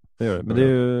 Det gör det. Men det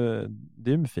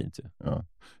är ju fint ju. Ja.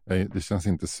 Det känns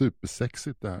inte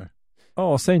supersexigt det här.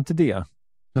 Ja, säg inte det. Det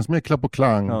känns mer klapp och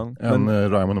klang än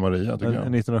Raymond och Maria, tycker jag.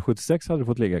 1976 hade du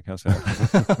fått ligga, kan jag säga.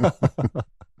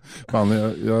 Fan,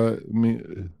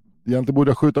 egentligen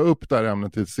borde jag skjuta upp det här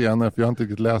ämnet till senare, för jag har inte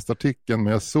riktigt läst artikeln,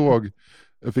 men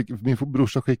min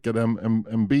brorsa skickade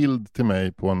en bild till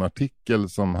mig på en artikel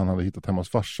som han hade hittat hemma hos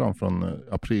farsan från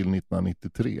april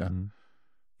 1993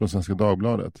 från Svenska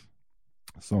Dagbladet.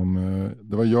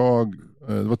 Det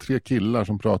var 3 killar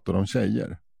som pratade om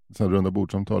tjejer, så här runda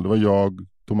bordsamtal. Det var jag,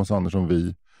 Thomas Andersson,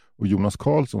 vi och Jonas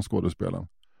Karlsson, skådespelaren,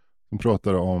 som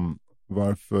pratade om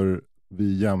varför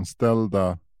vi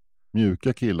jämställda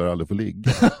mjuka killar aldrig får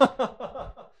ligga.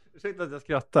 Ursäkta att jag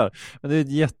skrattar, men det är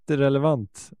ett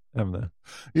jätterelevant ämne.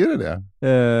 Är det?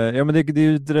 Ja, men det är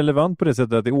ju relevant på det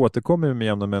sättet att det återkommer med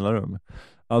jämna mellanrum.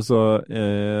 Alltså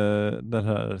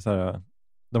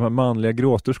de här manliga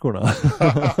gråterskorna.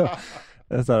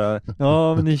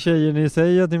 Men ni tjejer, ni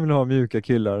säger att ni vill ha mjuka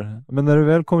killar, men när du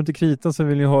väl kommer till kritan så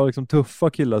vill ni ha liksom tuffa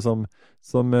killar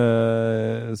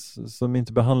som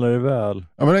inte behandlar er väl.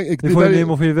 Ja, men ni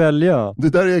får ju välja. Det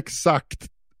där är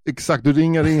exakt, du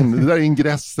ringar in. Det där är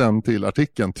ingressen till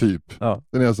artikeln typ. Ja.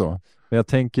 Den är så. Men jag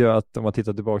tänker ju att om man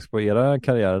tittar tillbaka på era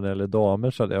karriärer eller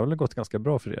damer, så hade det väl gått ganska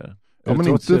bra för er. Ja, men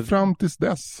inte fram tills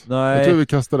dess. Nej. Jag tror vi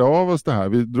kastade av oss det här.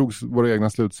 Vi drog våra egna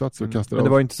slutsatser och kastade men det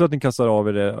av. var inte så att ni kastade av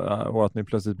er det och att ni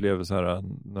plötsligt blev så här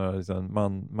några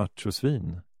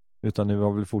machosvin. Utan ni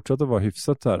var väl fortsatt att vara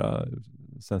hyfsat så här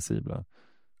sensibla.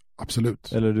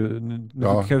 Absolut. Eller du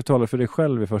kan ju tala för dig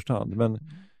själv i första hand. Men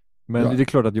det är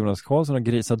klart att Jonas Karlsson har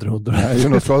grisat runt. Nej,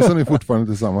 Jonas Karlsson är fortfarande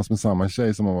tillsammans med samma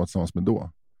tjej som han var tillsammans med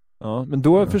då. Ja, men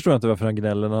då förstår jag inte varför han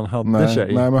gnäller när han hade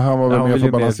tjej. Nej, men han var väl med för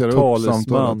att balansera upp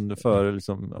samtalet. För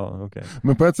liksom, okay.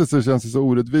 Men på ett sätt så känns det så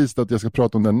orättvist att jag ska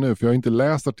prata om den nu, för jag har inte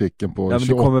läst artikeln på 28 år. Men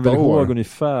du kommer väl ihåg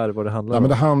ungefär vad det handlar om? Men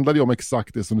det handlade ju om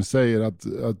exakt det som du säger, att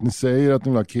ni säger att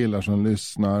ni vill ha killar som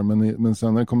lyssnar, men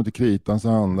sen när det kommer till kritan så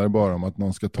handlar det bara om att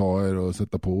någon ska ta er och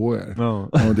sätta på er. Ja.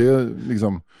 Och det är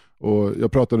liksom... Och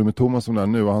jag pratade med Thomas om det här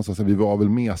nu och han sa att vi var väl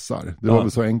mesar. Det var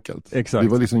väl så enkelt. Exakt. Vi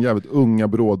var liksom jävligt unga,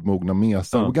 brådmogna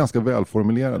mesar och ganska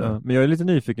välformulerade. Ja. Men jag är lite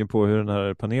nyfiken på hur den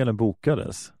här panelen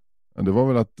bokades. Det var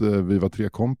väl att vi var 3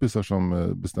 kompisar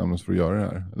som bestämde oss för att göra det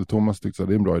här. Thomas tyckte att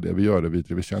det är en bra idé, vi gör det, vi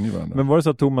 3, vi känner ju varandra. Men var det så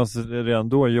att Thomas redan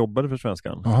då jobbade för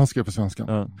Svenskan? Ja, han skrev för Svenskan.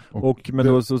 Ja. Men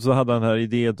då så hade han här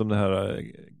idén om det här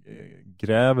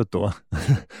grävet då.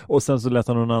 Och sen så lät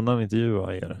han någon annan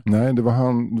intervjua er. Nej, det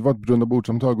var ett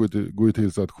rundabordssamtal går ju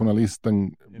till så att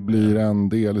journalisten blir en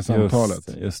del i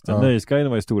samtalet. Just det. Nöjesguiden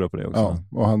var ju stora på det också.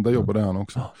 Ja, och där jobbade han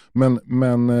också.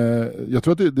 Men jag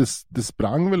tror att det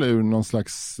sprang väl ur någon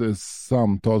slags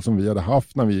samtal som vi hade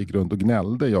haft när vi gick runt och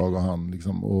gnällde, jag och han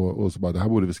liksom, och så bara, det här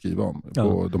borde vi skriva om. Ja.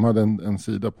 Och de hade en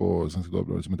sida på Svenska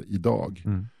Dagbladet som heter Idag.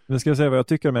 Nu ska jag säga vad jag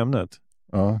tycker om ämnet.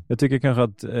 Ja. Jag tycker kanske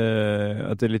att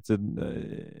det är lite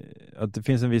att det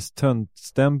finns en viss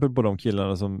töntstämpel på de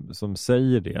killarna som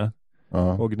säger det.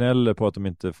 Ja. Och gnäller på att de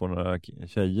inte får några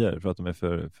tjejer för att de är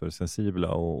för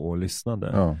sensibla och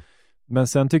lyssnande. Ja. Men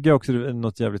sen tycker jag också det är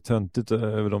något jävligt töntigt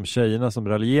över de tjejerna som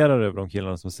raljerar över de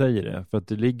killarna som säger det. För att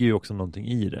det ligger ju också någonting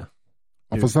i det.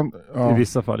 I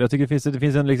vissa fall. Jag tycker det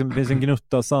finns en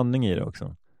gnutta sanning i det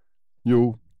också.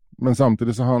 Jo, men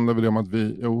samtidigt så handlar det om att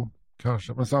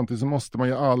kanske. Men samtidigt så måste man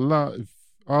ju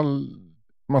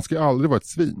man ska ju aldrig vara ett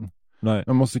svin. Nej.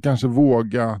 Man måste kanske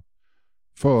våga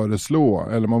föreslå,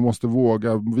 eller man måste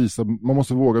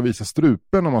våga visa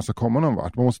strupen om man ska komma någon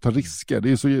vart. Man måste ta risker.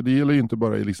 Det gäller ju inte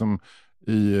bara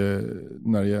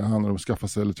när det handlar om att skaffa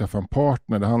sig eller träffa en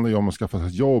partner. Det handlar ju om att skaffa sig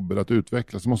ett jobb eller att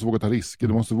utvecklas. Du måste våga ta risker.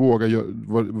 Du måste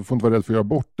du får inte vara rädd för att göra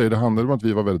bort dig. Det handlar om att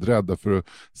vi var väldigt rädda för att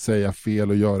säga fel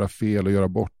och göra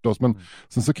bort oss. Men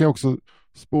sen så kan jag också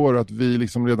spåra att vi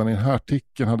liksom redan i den här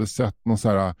artikeln hade sett någon så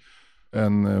här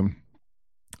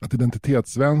att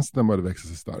identitetsvänstern började växa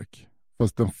sig stark.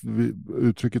 Fast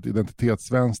uttrycket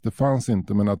identitetsvänster fanns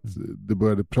inte, men att det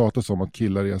började pratas om att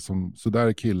killar är som så där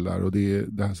är killar och det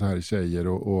är så här är tjejer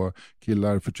och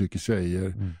killar förtrycker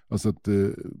tjejer. Alltså att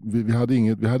vi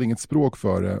hade inget språk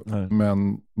för det. Nej.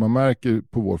 Men man märker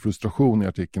på vår frustration i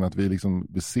artikeln att vi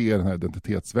ser den här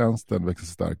identitetsvänstern växa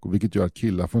sig stark, och vilket gör att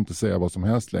killar får inte säga vad som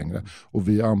helst längre. Och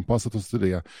vi har anpassat oss till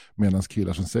det, medan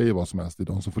killar som säger vad som helst är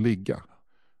de som får ligga.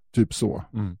 Typ så.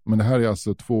 Men det här är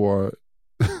alltså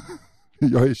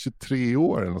jag är 23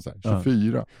 år eller något sånt,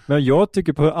 24. Ja. Men jag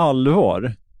tycker på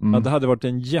allvar att det hade varit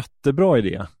en jättebra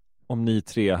idé om ni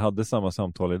tre hade samma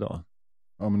samtal idag.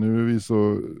 Ja, men nu är vi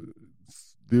så...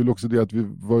 Det är ju också det att vi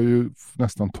var ju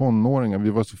nästan tonåringar. Vi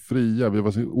var så fria, vi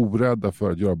var så orädda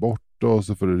för att göra bort oss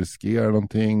och för att riskera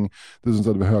någonting. Det är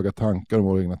som att vi hade höga tankar om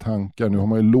våra egna tankar. Nu har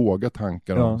man ju låga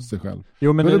tankar om sig själv.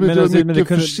 Jo, men det är mycket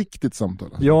försiktigt samtal.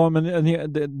 Alltså. Ja, men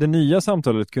det nya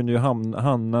samtalet kunde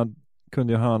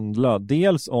ju handla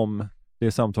dels om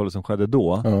det samtalet som skedde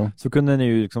då. Ja. Så kunde ni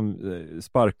ju liksom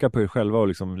sparka på er själva och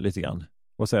liksom lite grann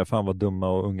och säga fan vad dumma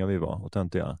och unga vi var och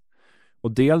töntiga.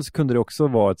 Och dels kunde det också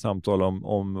vara ett samtal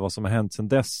om vad som har hänt sedan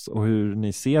dess och hur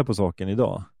ni ser på saken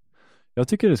idag. Jag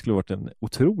tycker det skulle varit en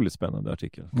otroligt spännande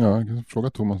artikel. Ja, jag kan fråga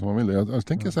Thomas om han vill det. Jag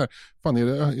tänker så här, fan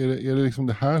är det liksom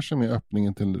det här som är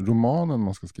öppningen till romanen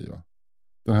man ska skriva?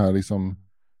 Den här liksom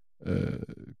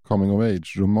coming of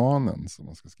age-romanen som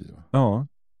man ska skriva. Ja.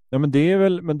 Ja, men det är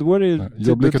väl, men då är det...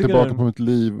 Jag blickar tillbaka på mitt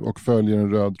liv och följer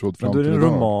en röd tråd fram till idag. Då är det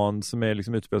en roman som är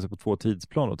liksom utspelar sig på 2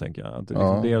 tidsplan då, tänker jag. Att det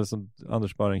liksom dels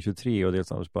Anders Sparring 23 och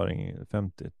dels Anders Sparring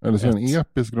 50. Eller så är det en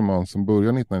episk roman som börjar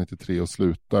 1993 och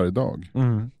slutar idag.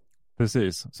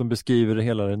 Precis, som beskriver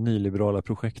hela det nyliberala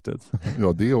projektet.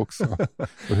 Ja, det också.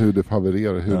 Och hur det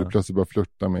havererar, hur det plötsligt börjar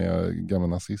flirta med gamla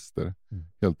nazister.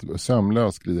 Helt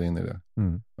sömlöst glider in i det.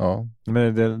 Ja.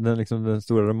 Men det är liksom den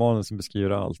stora romanen som beskriver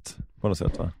allt på något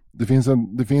sätt, va?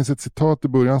 Det finns ett citat i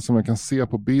början som jag kan se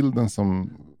på bilden som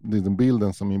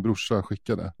min brorsa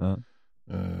skickade.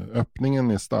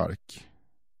 Öppningen är stark.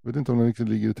 Jag vet inte om den riktigt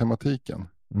ligger i tematiken.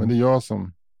 Men det är jag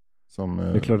som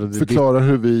förklarar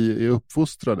hur vi är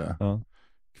uppfostrade. Ja.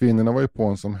 Kvinnorna var ju på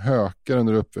en som hökar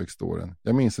under uppväxtåren.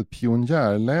 Jag minns ett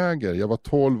pionjärläger. Jag var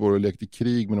 12 år och lekte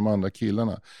krig med de andra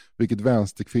killarna. Vilket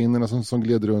vänsterkvinnorna som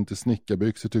gled runt i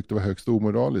snickarbyxor tyckte var högst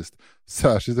omoraliskt.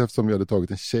 Särskilt eftersom vi hade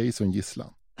tagit en tjej som gisslan.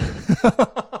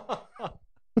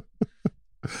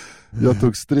 Jag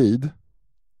tog strid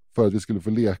för att vi skulle få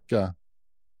leka.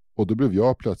 Och då blev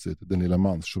jag plötsligt den lilla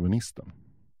manschauvinisten.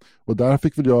 Och där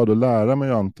fick väl jag då lära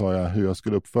mig, antar jag, hur jag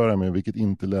skulle uppföra mig, vilket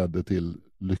inte ledde till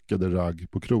lyckade ragg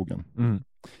på krogen.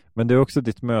 Men det är också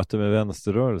ditt möte med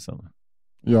vänsterrörelsen.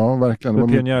 Ja, verkligen.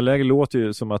 Pionjärläge låter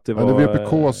ju som att det var... Ja, det är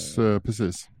VPKs,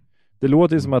 precis. Det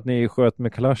låter ju som att ni sköt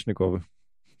med Kalashnikov.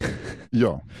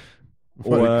 Ja.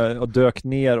 Och dök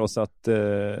ner och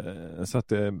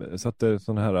satte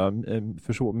såna här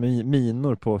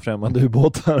minor på främmande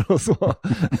ubåtar och så.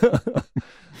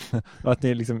 Att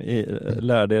ni liksom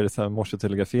lärde er så här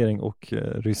morsetelegrafering och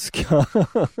ryska.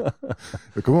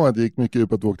 Jag kommer ihåg att det gick mycket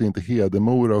upp att du åkte in till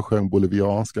Hedemora och sjöng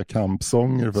bolivianska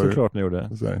kampsånger. Såklart ni gjorde.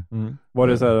 Var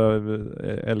det så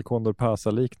här El Condor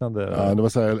Pasa liknande? Ja, det var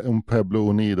så här Un Pueblo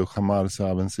Unido, Jamar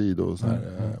Savencido och så här.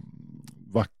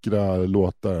 vackra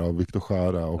låtar av Victor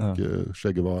Jara och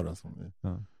Che Guevara.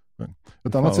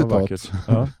 Ett annat citat.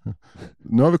 Ja.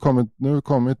 Nu har vi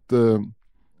kommit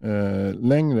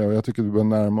längre och jag tycker att vi bör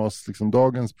närma oss liksom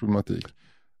dagens problematik.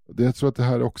 Jag tror att det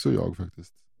här är också jag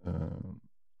faktiskt.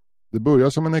 Det börjar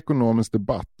som en ekonomisk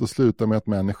debatt och slutar med att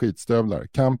män är skitstövlar.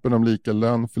 Kampen om lika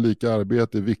lön för lika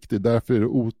arbete är viktig. Därför är det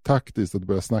otaktiskt att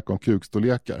börja snacka om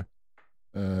kukstorlekar.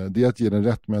 Det är att ge den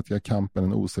rättmätiga kampen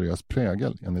en oseriös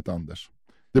prägel, enligt Anders.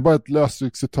 Det är bara ett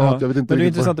lösryckt citat. Jag vet inte. Men det är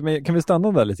intressant, men kan vi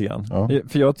stanna där lite grann? Ja.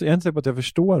 För jag är inte säker på att jag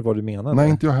förstår vad du menar. Nej,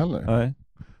 inte jag heller. Nej.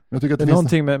 Jag tycker att det är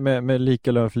någonting med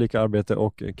lika lön för lika arbete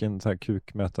och en sån här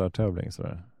kukmätartävling.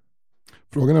 Sådär.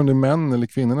 Frågan är om det är män eller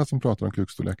kvinnorna som pratar om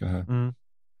kukstorlekar här. Mm.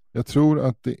 Jag tror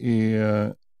att det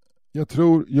är...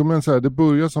 det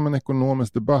börjar som en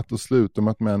ekonomisk debatt och slutar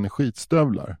med att män är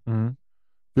skitstövlar. Mm.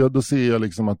 För då ser jag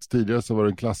liksom att tidigare så var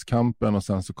det klasskampen och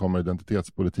sen så kommer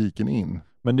identitetspolitiken in.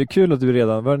 Men det är kul att du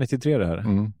redan, var 93 det här?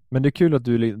 Mm. Men det är kul att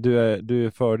du är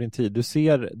för din tid. Du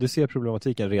ser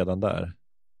problematiken redan där.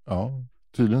 Ja,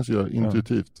 tydligen så gör jag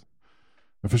intuitivt.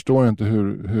 Jag förstår inte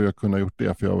hur jag kunde ha gjort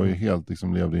det, för jag var ju helt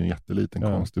levde i en jätteliten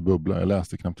konstig bubbla. Jag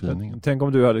läste knappt tidningen. Tänk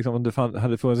om du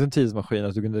hade funnits en tidsmaskin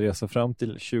att du kunde resa fram till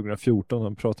 2014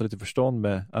 och prata lite förstånd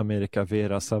med America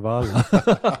Vera Zavala.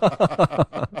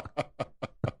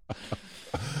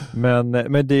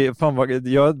 men det fan vad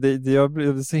jag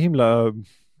blev så himla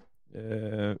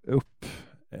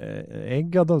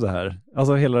äggad av det här.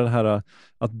 Alltså hela den här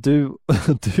att du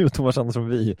och Thomas Andersson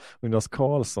Vi och Jonas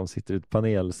Karlsson sitter i ett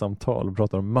panelsamtal och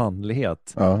pratar om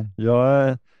manlighet. Ja.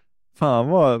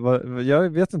 Jag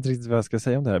vet inte riktigt vad jag ska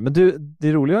säga om det här. Men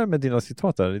det roliga med dina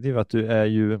citat där, det är att du är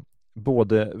ju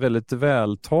både väldigt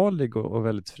vältalig och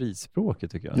väldigt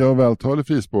frispråkig, tycker jag. Ja, vältalig,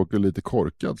 frispråkig och lite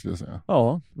korkad, skulle jag säga.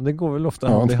 Ja, det går väl ofta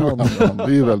hand i hand. Det är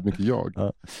ju väldigt mycket jag.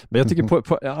 Ja. Men jag tycker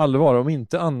på allvar, om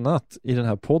inte annat i den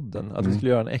här podden, att vi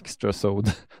skulle göra en extra sod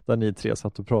där ni tre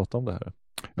satt och pratade om det här.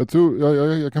 Jag tror,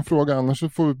 jag kan fråga, annars så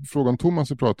får vi fråga om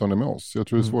Thomas och prata om det med oss. Jag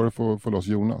tror det är svårare att få loss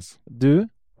Jonas.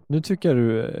 Nu tycker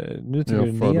du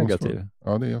är negativ.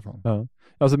 Ja, det är jag fan. Ja.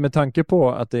 Alltså med tanke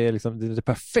på att det är liksom det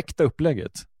perfekta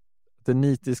upplägget.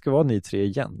 Det ska vara ni tre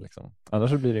igen liksom.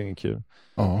 Annars blir det ingen kul.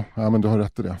 Ja, men du har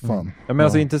rätt i det. Fan. Ja, men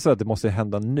alltså inte så att det måste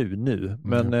hända nu.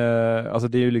 Men alltså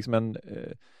det är ju liksom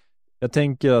jag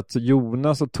tänker att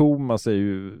Jonas och Thomas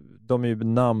de är ju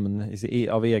namn i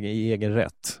egen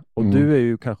rätt. Och du är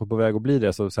ju kanske på väg att bli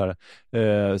det. Så här,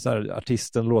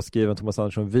 artisten, låtskriven Thomas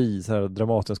Andersson Vi, så här,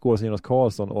 Dramatens skådespelare Jonas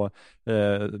Karlsson och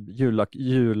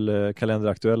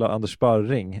julkalenderaktuella Anders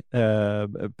Sparring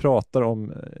pratar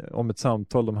om ett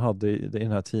samtal de hade i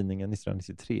den här tidningen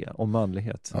 1993 om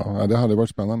manlighet. Ja, det hade varit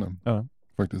spännande. Ja.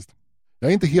 Faktiskt. Jag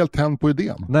är inte helt tänd på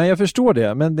idén. Nej, jag förstår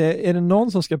det. Men är det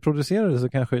någon som ska producera det så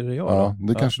kanske det är jag. Ja,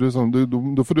 det kanske du som...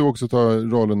 Då får du också ta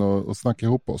rollen och snacka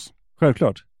ihop oss.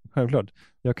 Självklart.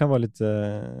 Jag kan vara lite...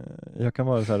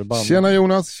 så här band. Tjena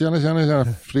Jonas, tjena.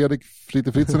 Fredrik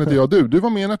Fritzson heter jag. Du var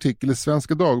med i en artikel i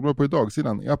Svenska Dagbladet på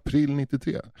Idagsidan i april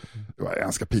 93. Det var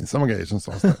ganska pinsamma grejer som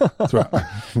sades där, tror jag.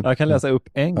 Jag kan läsa upp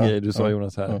en grej du sa,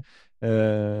 Jonas, här. Ja.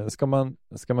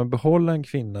 Ska man behålla en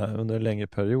kvinna under en längre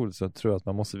period så tror jag att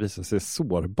man måste visa sig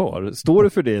sårbar. Står du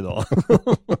för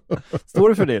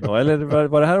det idag? Eller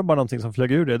var det här bara någonting som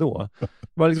flög ur det då?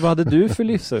 Vad hade du för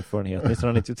livserfarenhet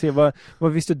 1993?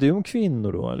 Vad visste du om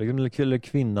kvinnor då? Eller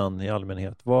kvinnan i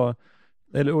allmänhet?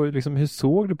 Hur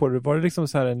såg du på det? Var det liksom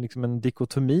så här en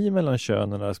dikotomi mellan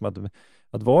könen, som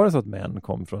att var det så att män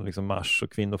kom från liksom Mars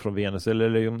och kvinnor från Venus,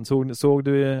 eller såg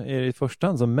du er i första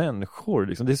hand som människor?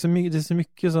 Liksom? Det är så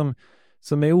mycket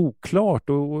som är oklart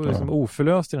och liksom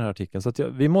oförlöst i den här artikeln. Så att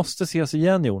vi måste ses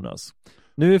igen, Jonas.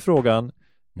 Nu är frågan,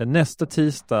 nästa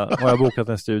tisdag har jag bokat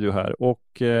en studio här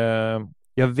och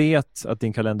jag vet att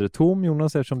din kalender är tom,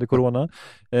 Jonas, eftersom det är corona.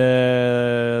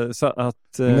 Så att...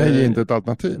 nej är inte ett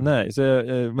alternativ. Nej, så,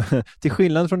 till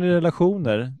skillnad från i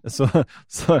relationer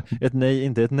så ett nej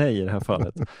inte ett nej i det här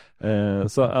fallet.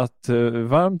 Så att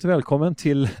varmt välkommen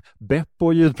till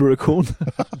Beppo ljudproduktion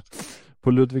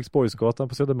på Ludvigsborgsgatan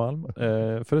på Södermalm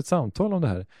för ett samtal om det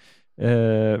här.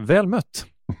 Väl mött!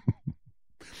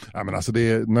 Ja, men alltså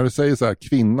när du säger så här,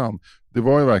 kvinnan, det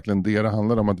var ju verkligen det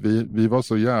handlade om, att vi var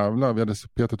så jävla, vi hade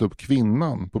petat upp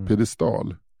kvinnan på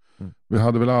pedestal. Vi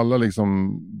hade väl alla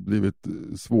liksom blivit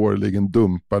svårligen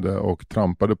dumpade och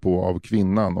trampade på av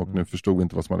kvinnan och nu förstod vi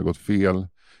inte vad som hade gått fel.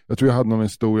 Jag tror jag hade någon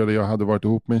historia där jag hade varit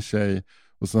ihop med en tjej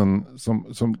och sen,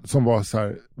 som var så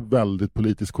här väldigt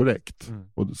politiskt korrekt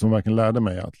och som verkligen lärde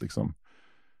mig att liksom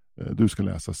du ska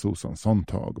läsa Susan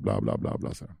Sontag, bla bla bla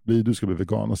bla. Så du ska bli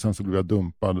vegan, och sen så blev jag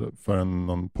dumpad för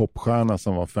någon popstjärna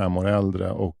som var 5 år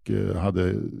äldre och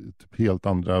hade typ helt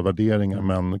andra värderingar,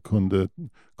 men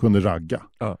kunde ragga.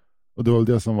 Ja. Och det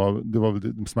var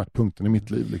väl smärtpunkten i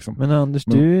mitt liv liksom. Men Anders,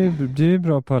 du är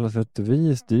bra på alla sätt och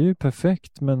vis. Du är ju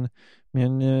perfekt, men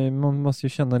man måste ju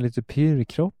känna lite pirr i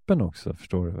kroppen också,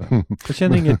 förstår du väl? Jag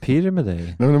känner inget pirr med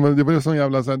dig. Nej, men det var ju sån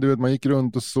jävla, så här, du vet, man gick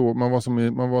runt och så,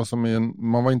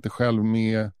 man var inte själv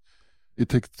med.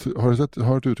 Har du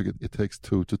hört uttrycket It takes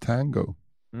two to tango?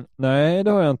 Nej,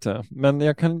 det har jag inte. Men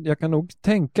jag kan nog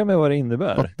tänka mig vad det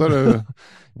innebär. Fattar du?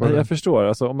 Jag förstår.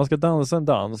 Alltså, om man ska dansa en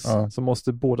dans så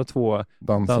måste båda två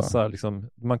dansa. Liksom.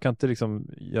 Man kan inte liksom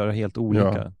göra helt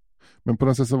olika. Ja. Men på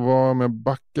något sätt så var med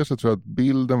backar, så tror jag att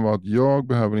bilden var att jag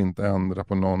behöver inte ändra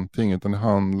på någonting, utan det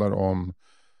handlar om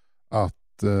att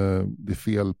det är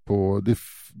fel på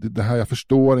det här. Jag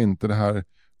förstår inte det här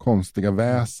konstiga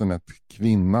väsenet,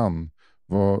 kvinnan.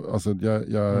 Alltså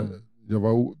jag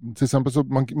var, till exempel så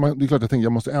det är klart jag tänkte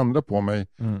jag måste ändra på mig,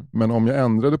 men om jag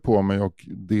ändrade på mig och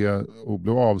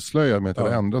blev avslöjad med att jag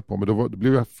hade ändrat på mig, då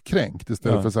blev jag kränkt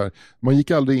istället för så här, man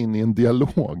gick aldrig in i en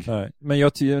dialog. Nej.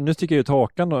 Men nu sticker jag ut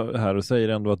hakan här och säger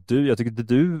ändå att jag tycker att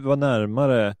du var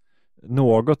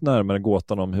något närmare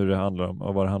gåtan om hur det handlar om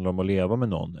och vad det handlar om att leva med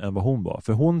någon än vad hon var.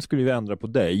 För hon skulle ju ändra på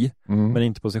dig, men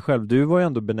inte på sig själv. Du var ju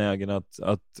ändå benägen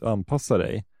att anpassa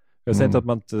dig. Jag säger inte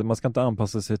att man ska inte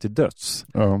anpassa sig till döds.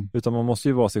 Ja. Utan man måste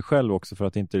ju vara sig själv också för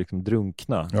att inte liksom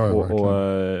drunkna. Och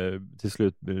till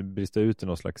slut brista ut i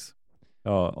någon slags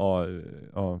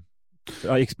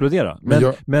explodera. Men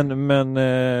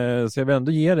så jag vill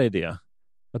ändå ge dig det.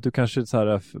 Att du kanske så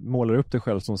här målar upp dig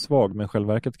själv som svag, men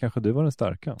självverket kanske du var den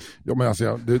starka. Ja, men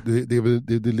alltså,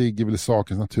 det ligger väl i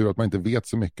sakens natur att man inte vet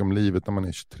så mycket om livet när man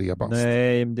är 23 bast.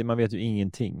 Nej, man vet ju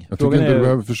ingenting. Jag tycker inte du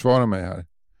behöver försvara mig här.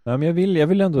 Ja, men jag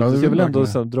vill ändå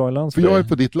så dra en lans för jag är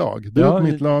på ditt lag. Du är på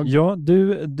mitt lag. Ja,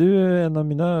 du är en av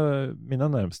mina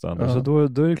närmsta, Anders, så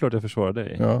då är det klart jag försvarar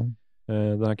dig. Ja.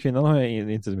 Den här kvinnan har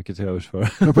jag inte så mycket till övers för.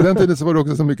 Men på den tiden så var det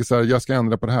också så mycket så här, jag ska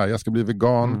ändra på det här. Jag ska bli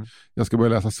vegan, jag ska börja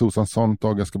läsa Susan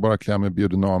Sontag, jag ska bara klä mig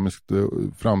biodynamiskt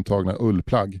framtagna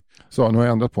ullplagg. Så nu har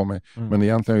jag ändrat på mig. Men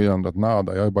egentligen har jag ändrat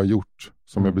nada. Jag har bara gjort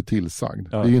som jag blir tillsagd.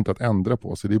 Ja. Det är ju inte att ändra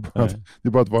på sig. Det är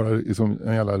bara att vara som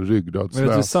en jävla ryggradslös.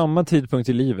 Men vid samma tidpunkt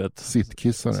i livet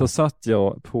sittkissare. Så satt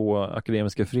jag på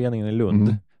Akademiska föreningen i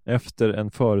Lund efter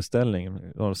en föreställning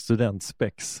av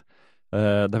studentspex.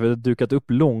 Där vi hade dukat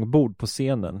upp långbord på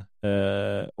scenen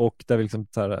och där vi liksom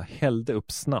så här hällde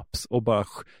upp snaps och bara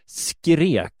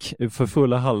skrek för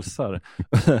fulla halsar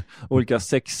olika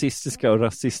sexistiska och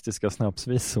rasistiska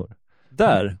snapsvisor.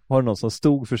 Där har någon som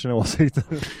stod för sina åsikter.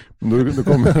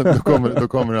 Då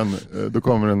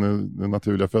kommer den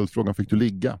naturliga följdfrågan: fick du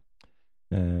ligga?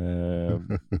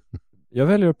 Jag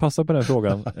väljer att passa på den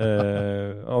frågan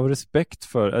av respekt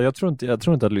för... Jag tror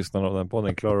inte att lyssnarna av den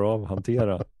podden klarar av att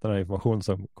hantera den här informationen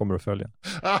som kommer att följa.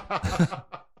 Ja,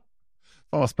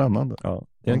 vad spännande. Ja,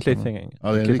 det är en cliffhanger.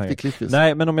 Ja, det är en riktig cliffhanger.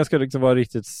 Nej, men om jag ska liksom vara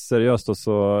riktigt seriös då,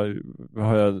 så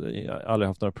har jag aldrig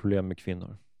haft några problem med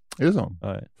kvinnor. Är det så?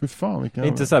 Nej. Fy fan,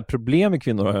 inte så här problem med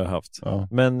kvinnor har jag haft. Ja.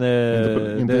 Men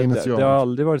det har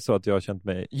aldrig varit så att jag har känt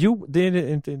mig... Jo, det är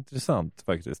inte intressant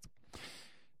faktiskt.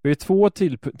 Vid 2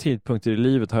 tidpunkter i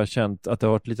livet har jag känt att det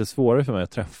har varit lite svårare för mig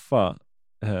att träffa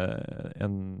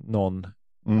någon.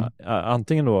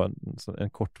 Antingen då en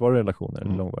kortvarig relation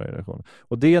eller en långvarig relation.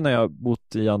 Och det är när jag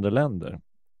bott i andra länder.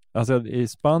 Alltså i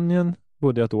Spanien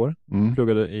bodde jag 1 år,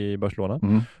 pluggade i Barcelona.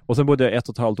 Och sen bodde jag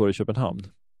 1,5 år i Köpenhamn.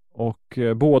 Och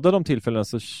båda de tillfällena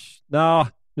så...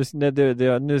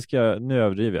 Nu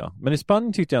överdriver jag. Men i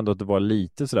Spanien tyckte jag ändå att det var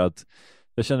lite sådär att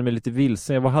jag kände mig lite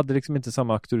vilsen. Jag hade liksom inte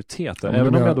samma auktoritet.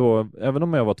 Även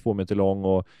om jag var 2 meter lång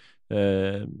och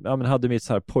men hade mitt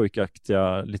så här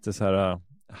pojkaktiga, lite så här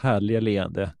härliga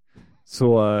leende.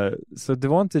 Så det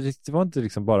var inte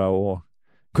liksom bara att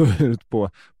gå ut på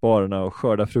barerna och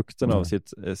skörda frukterna av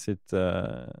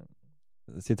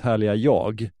sitt härliga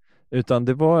jag. Utan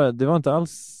det var inte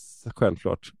alls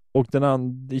självklart. Och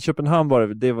i Köpenhamn var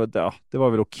det var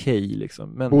väl okej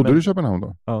liksom. Bodde du i Köpenhamn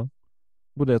då? Ja.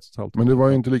 Både 1,5 år. Men du var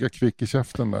ju inte lika kvick i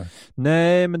käften där.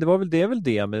 Nej, men det är väl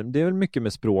det. Men det är väl mycket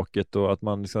med språket och att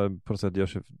man liksom på något sätt gör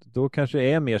sig... Då kanske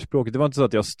det är mer språket. Det var inte så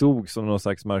att jag stod som någon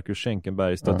slags Marcus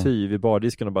Schenkenberg-staty vid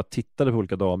bardisken och bara tittade på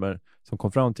olika damer som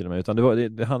kom fram till mig. Utan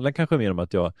det handlar kanske mer om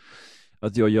att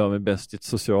jag gör mig bäst i ett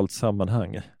socialt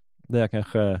sammanhang. Där jag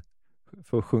kanske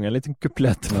får sjunga en liten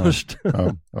kuplett först.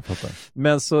 Ja, jag fattar.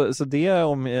 Men så det är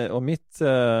om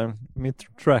mitt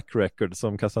track record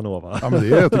som Casanova. Ja, men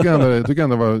jag tycker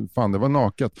ändå det var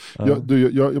naket. Ja.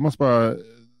 Jag måste bara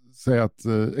säga att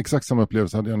exakt samma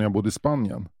upplevelse hade jag när jag bodde i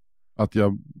Spanien. att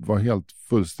jag var helt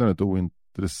fullständigt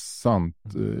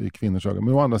ointressant i kvinnors ögon.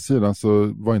 Men å andra sidan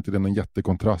så var inte det någon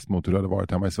jättekontrast mot hur det hade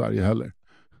varit hemma i Sverige heller.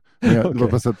 Men det var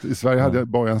på sätt, i Sverige hade jag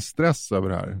bara en stress över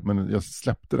det här, men jag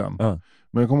släppte den.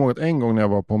 Men jag kommer ihåg att en gång när jag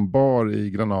var på en bar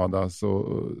i Granada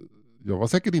så jag var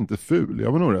säkert inte ful,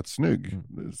 jag var nog rätt snygg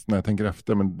när jag tänker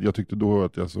efter, men jag tyckte då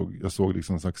att jag såg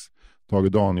liksom en slags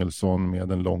Tage Danielsson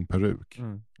med en lång peruk.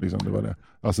 Liksom, det var det.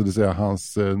 Alltså det säger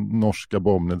hans norska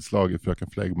bombnedslag i Fröken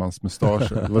Fläggmans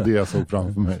mustascher. Det var det jag såg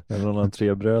framför mig. Eller någon av de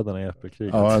 3 bröderna i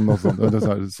Äppelkriget. Ja, något sånt. Det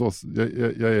är så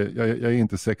här, jag är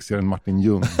inte sexigare än Martin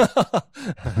Ljung.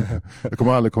 Jag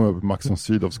kommer aldrig komma upp i Max von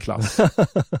Sydows klass.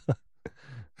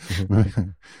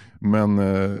 Men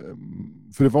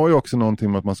för det var ju också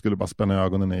någonting med att man skulle bara spänna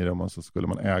ögonen i dem och så skulle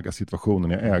man äga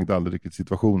situationen. Jag ägde aldrig riktigt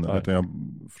situationen, utan jag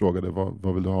frågade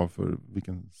vad vill du ha för,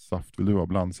 vilken saft vill du ha,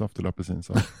 blandsaft eller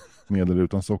apelsinsaft, med eller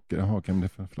utan socker. Jaha, kan det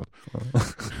förlåt.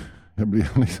 Jag blir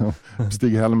liksom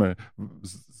Stig-Helmer.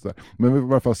 Men i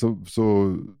varje fall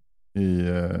så i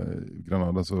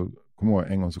Granada så kom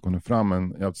jag en gång så kom det fram en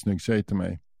jävligt snygg tjej till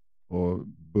mig och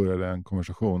började en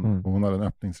konversation och hon hade en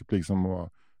öppningsreplik som var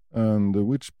 "And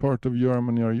which part of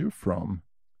Germany are you from?"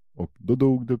 Och då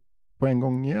dog det på en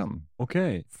gång igen.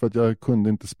 Okej. För att jag kunde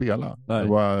inte spela. Nej.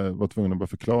 Jag var tvungen att börja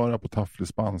förklara på tafflig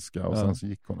spanska och sen så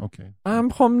gick hon. Okej.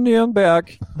 I'm from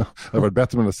Nürnberg. Det hade varit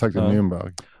bättre om jag sagt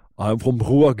Nürnberg. I'm from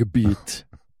Ruhrgebiet.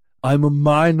 I'm a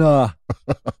miner.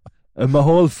 And my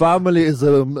whole family is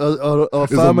a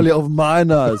family of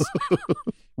miners.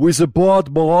 We support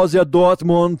Borussia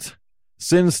Dortmund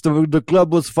since the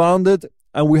club was founded,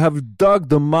 and we have dug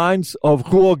the mines of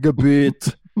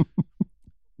Ruhrgebiet.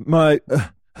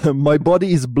 My body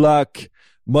is black.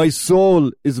 My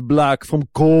soul is black from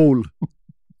coal.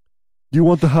 Do you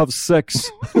want to have sex?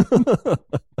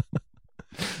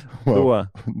 Wow.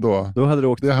 Då hade du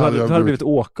åkt. Det hade du hade blivit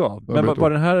åka av. Men var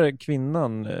den här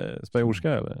kvinnan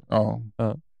spanjorska eller? Ja.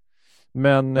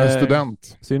 Men en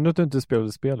student. Synd att du inte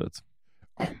spelade spelet.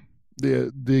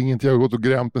 Det är inget jag har gått och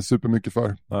grämt mig supermycket för.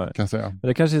 Nej. Kan jag säga. Men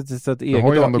det kanske är ett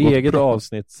eget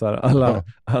avsnitt så här,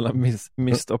 alla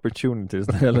missed opportunities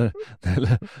eller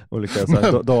olika så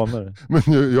här, damer. Men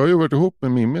jag har ju varit ihop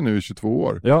med Mimmi nu i 22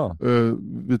 år. Ja.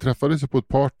 Vi träffades ju på ett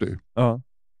party. Ja.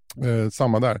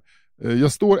 Samma där.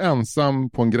 Jag står ensam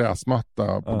på en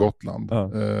gräsmatta på Gotland.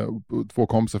 2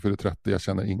 kompisar för 30, jag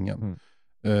känner ingen.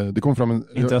 Det kom fram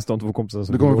inte ens de 2 kompisar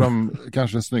som det kommer fram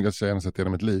kanske den snyggaste tjejen jag sett i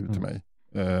hela mitt liv till mig.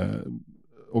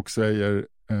 Och säger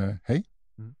hej.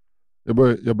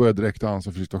 Jag börjar direkt ta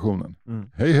ansvar för situationen.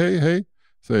 Hej,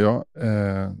 säger jag.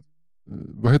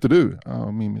 Vad heter du?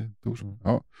 Mimmi Thorsson.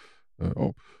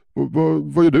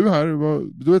 Vad gör du här?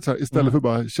 Du vet så här, istället för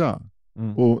bara tja.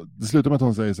 Och det slutar med att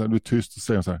hon säger så här, du är tyst och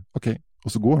säger så här, okej.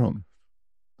 Och så går hon.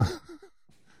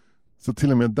 Så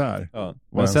till och med där. Ja.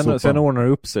 Men sen ordnar det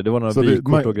upp sig. Det var några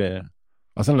bilkort och grejer.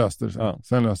 Ja, sen löste det sig. Ja.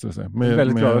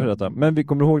 Väldigt glad för detta. Men vi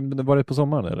kommer ihåg, var det på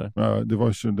sommaren eller? Ja, det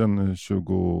var den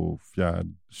 24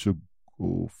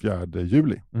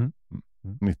 juli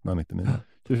 1999.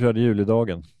 24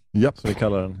 julidagen. Japp. Så vi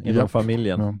kallar den inom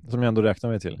familjen. Som jag ändå räknar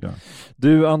mig till. Ja.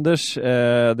 Du Anders, det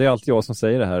är alltid jag som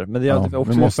säger det här. Men det är alltid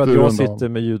också för att jag sitter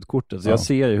med ljudkortet. Så jag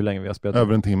ser ju hur länge vi har spelat.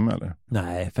 Över en timme eller?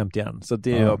 Nej, 51. Så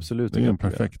det är absolut. Det är en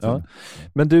perfekt. Ja.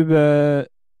 Men du,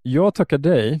 jag tackar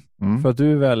dig för att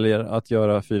du väljer att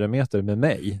göra 4 meter med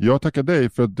mig. Jag tackar dig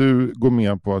för att du går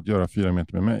med på att göra 4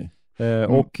 meter med mig.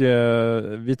 Och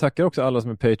vi tackar också alla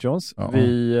som är Patreons.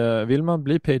 Vill man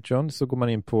bli Patreon så går man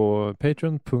in på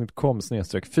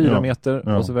patreon.com/4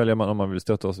 meter och så väljer man om man vill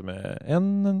stötta oss med 1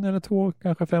 eller 2,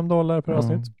 kanske $5 per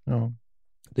avsnitt. Ja.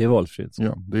 Det är valfritt.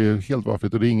 Ja, det är helt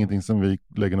valfritt och det är ingenting som vi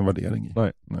lägger någon värdering i.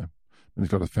 Nej. Men det är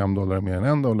klart att $5 är mer än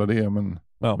 $1 det är, men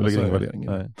vi lägger ingen värdering i.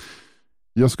 Nej.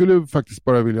 Jag skulle faktiskt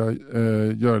bara vilja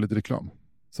göra lite reklam.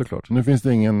 Såklart. Nu finns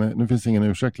ingen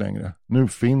ursäkt längre. Nu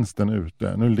finns den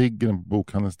ute. Nu ligger den på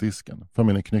bokhandelsdisken.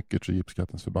 Familjen Knyckertz och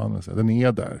Gipskattens förbannelse. Den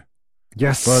är där.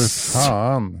 Yes! För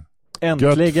fan!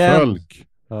 Äntligen! Gött folk!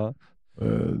 Ja.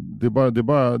 Det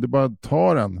är bara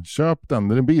ta den. Köp den.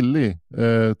 Den är billig.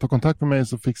 Ta kontakt med mig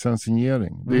så fixar en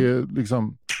signering. Det är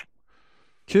liksom...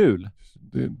 Kul!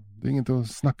 Det är inget att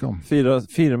snacka om.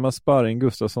 Firma Sparring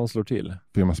Gustafsson slår till.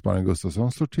 Firma Sparring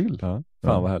Gustafsson slår till. Ja.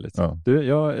 Fan vad härligt. Ja. Du,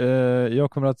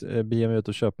 jag kommer att bege mig ut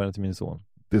och köpa den till min son.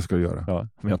 Det ska du göra. Ja,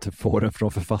 om jag inte får den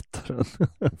från författaren.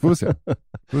 Får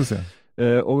vi se.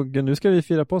 Och nu ska vi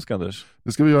fira påsk, Anders.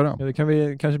 Det ska vi göra. Det kan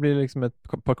vi kanske bli liksom ett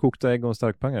par kokta ägg och en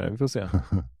starkpangare. Vi får se.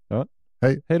 Ja.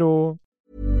 Hej. Hej då.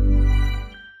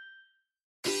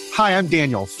 Hi, I'm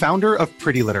Daniel, founder of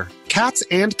Pretty Litter. Cats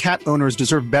and cat owners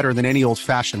deserve better than any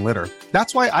old-fashioned litter.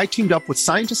 That's why I teamed up with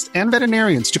scientists and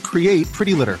veterinarians to create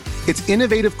Pretty Litter. Its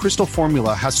innovative crystal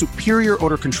formula has superior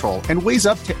odor control and weighs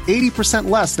up to 80%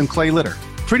 less than clay litter.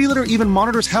 Pretty Litter even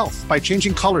monitors health by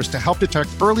changing colors to help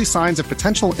detect early signs of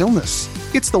potential illness.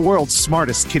 It's the world's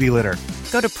smartest kitty litter.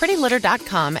 Go to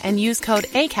prettylitter.com and use code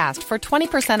ACAST for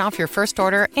 20% off your first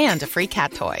order and a free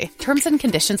cat toy. Terms and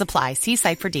conditions apply. See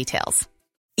site for details.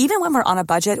 Even when we're on a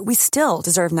budget, we still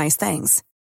deserve nice things.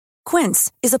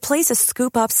 Quince is a place to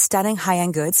scoop up stunning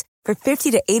high-end goods for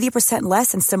 50 to 80%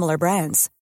 less than similar brands.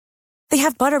 They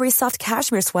have buttery soft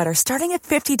cashmere sweaters starting at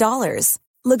 $50,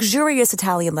 luxurious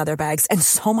Italian leather bags, and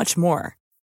so much more.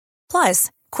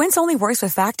 Plus, Quince only works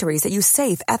with factories that use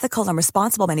safe, ethical, and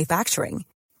responsible manufacturing.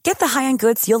 Get the high-end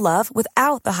goods you'll love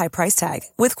without the high price tag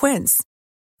with Quince.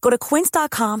 Go to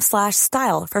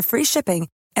quince.com/style for free shipping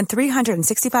and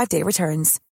 365-day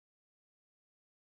returns.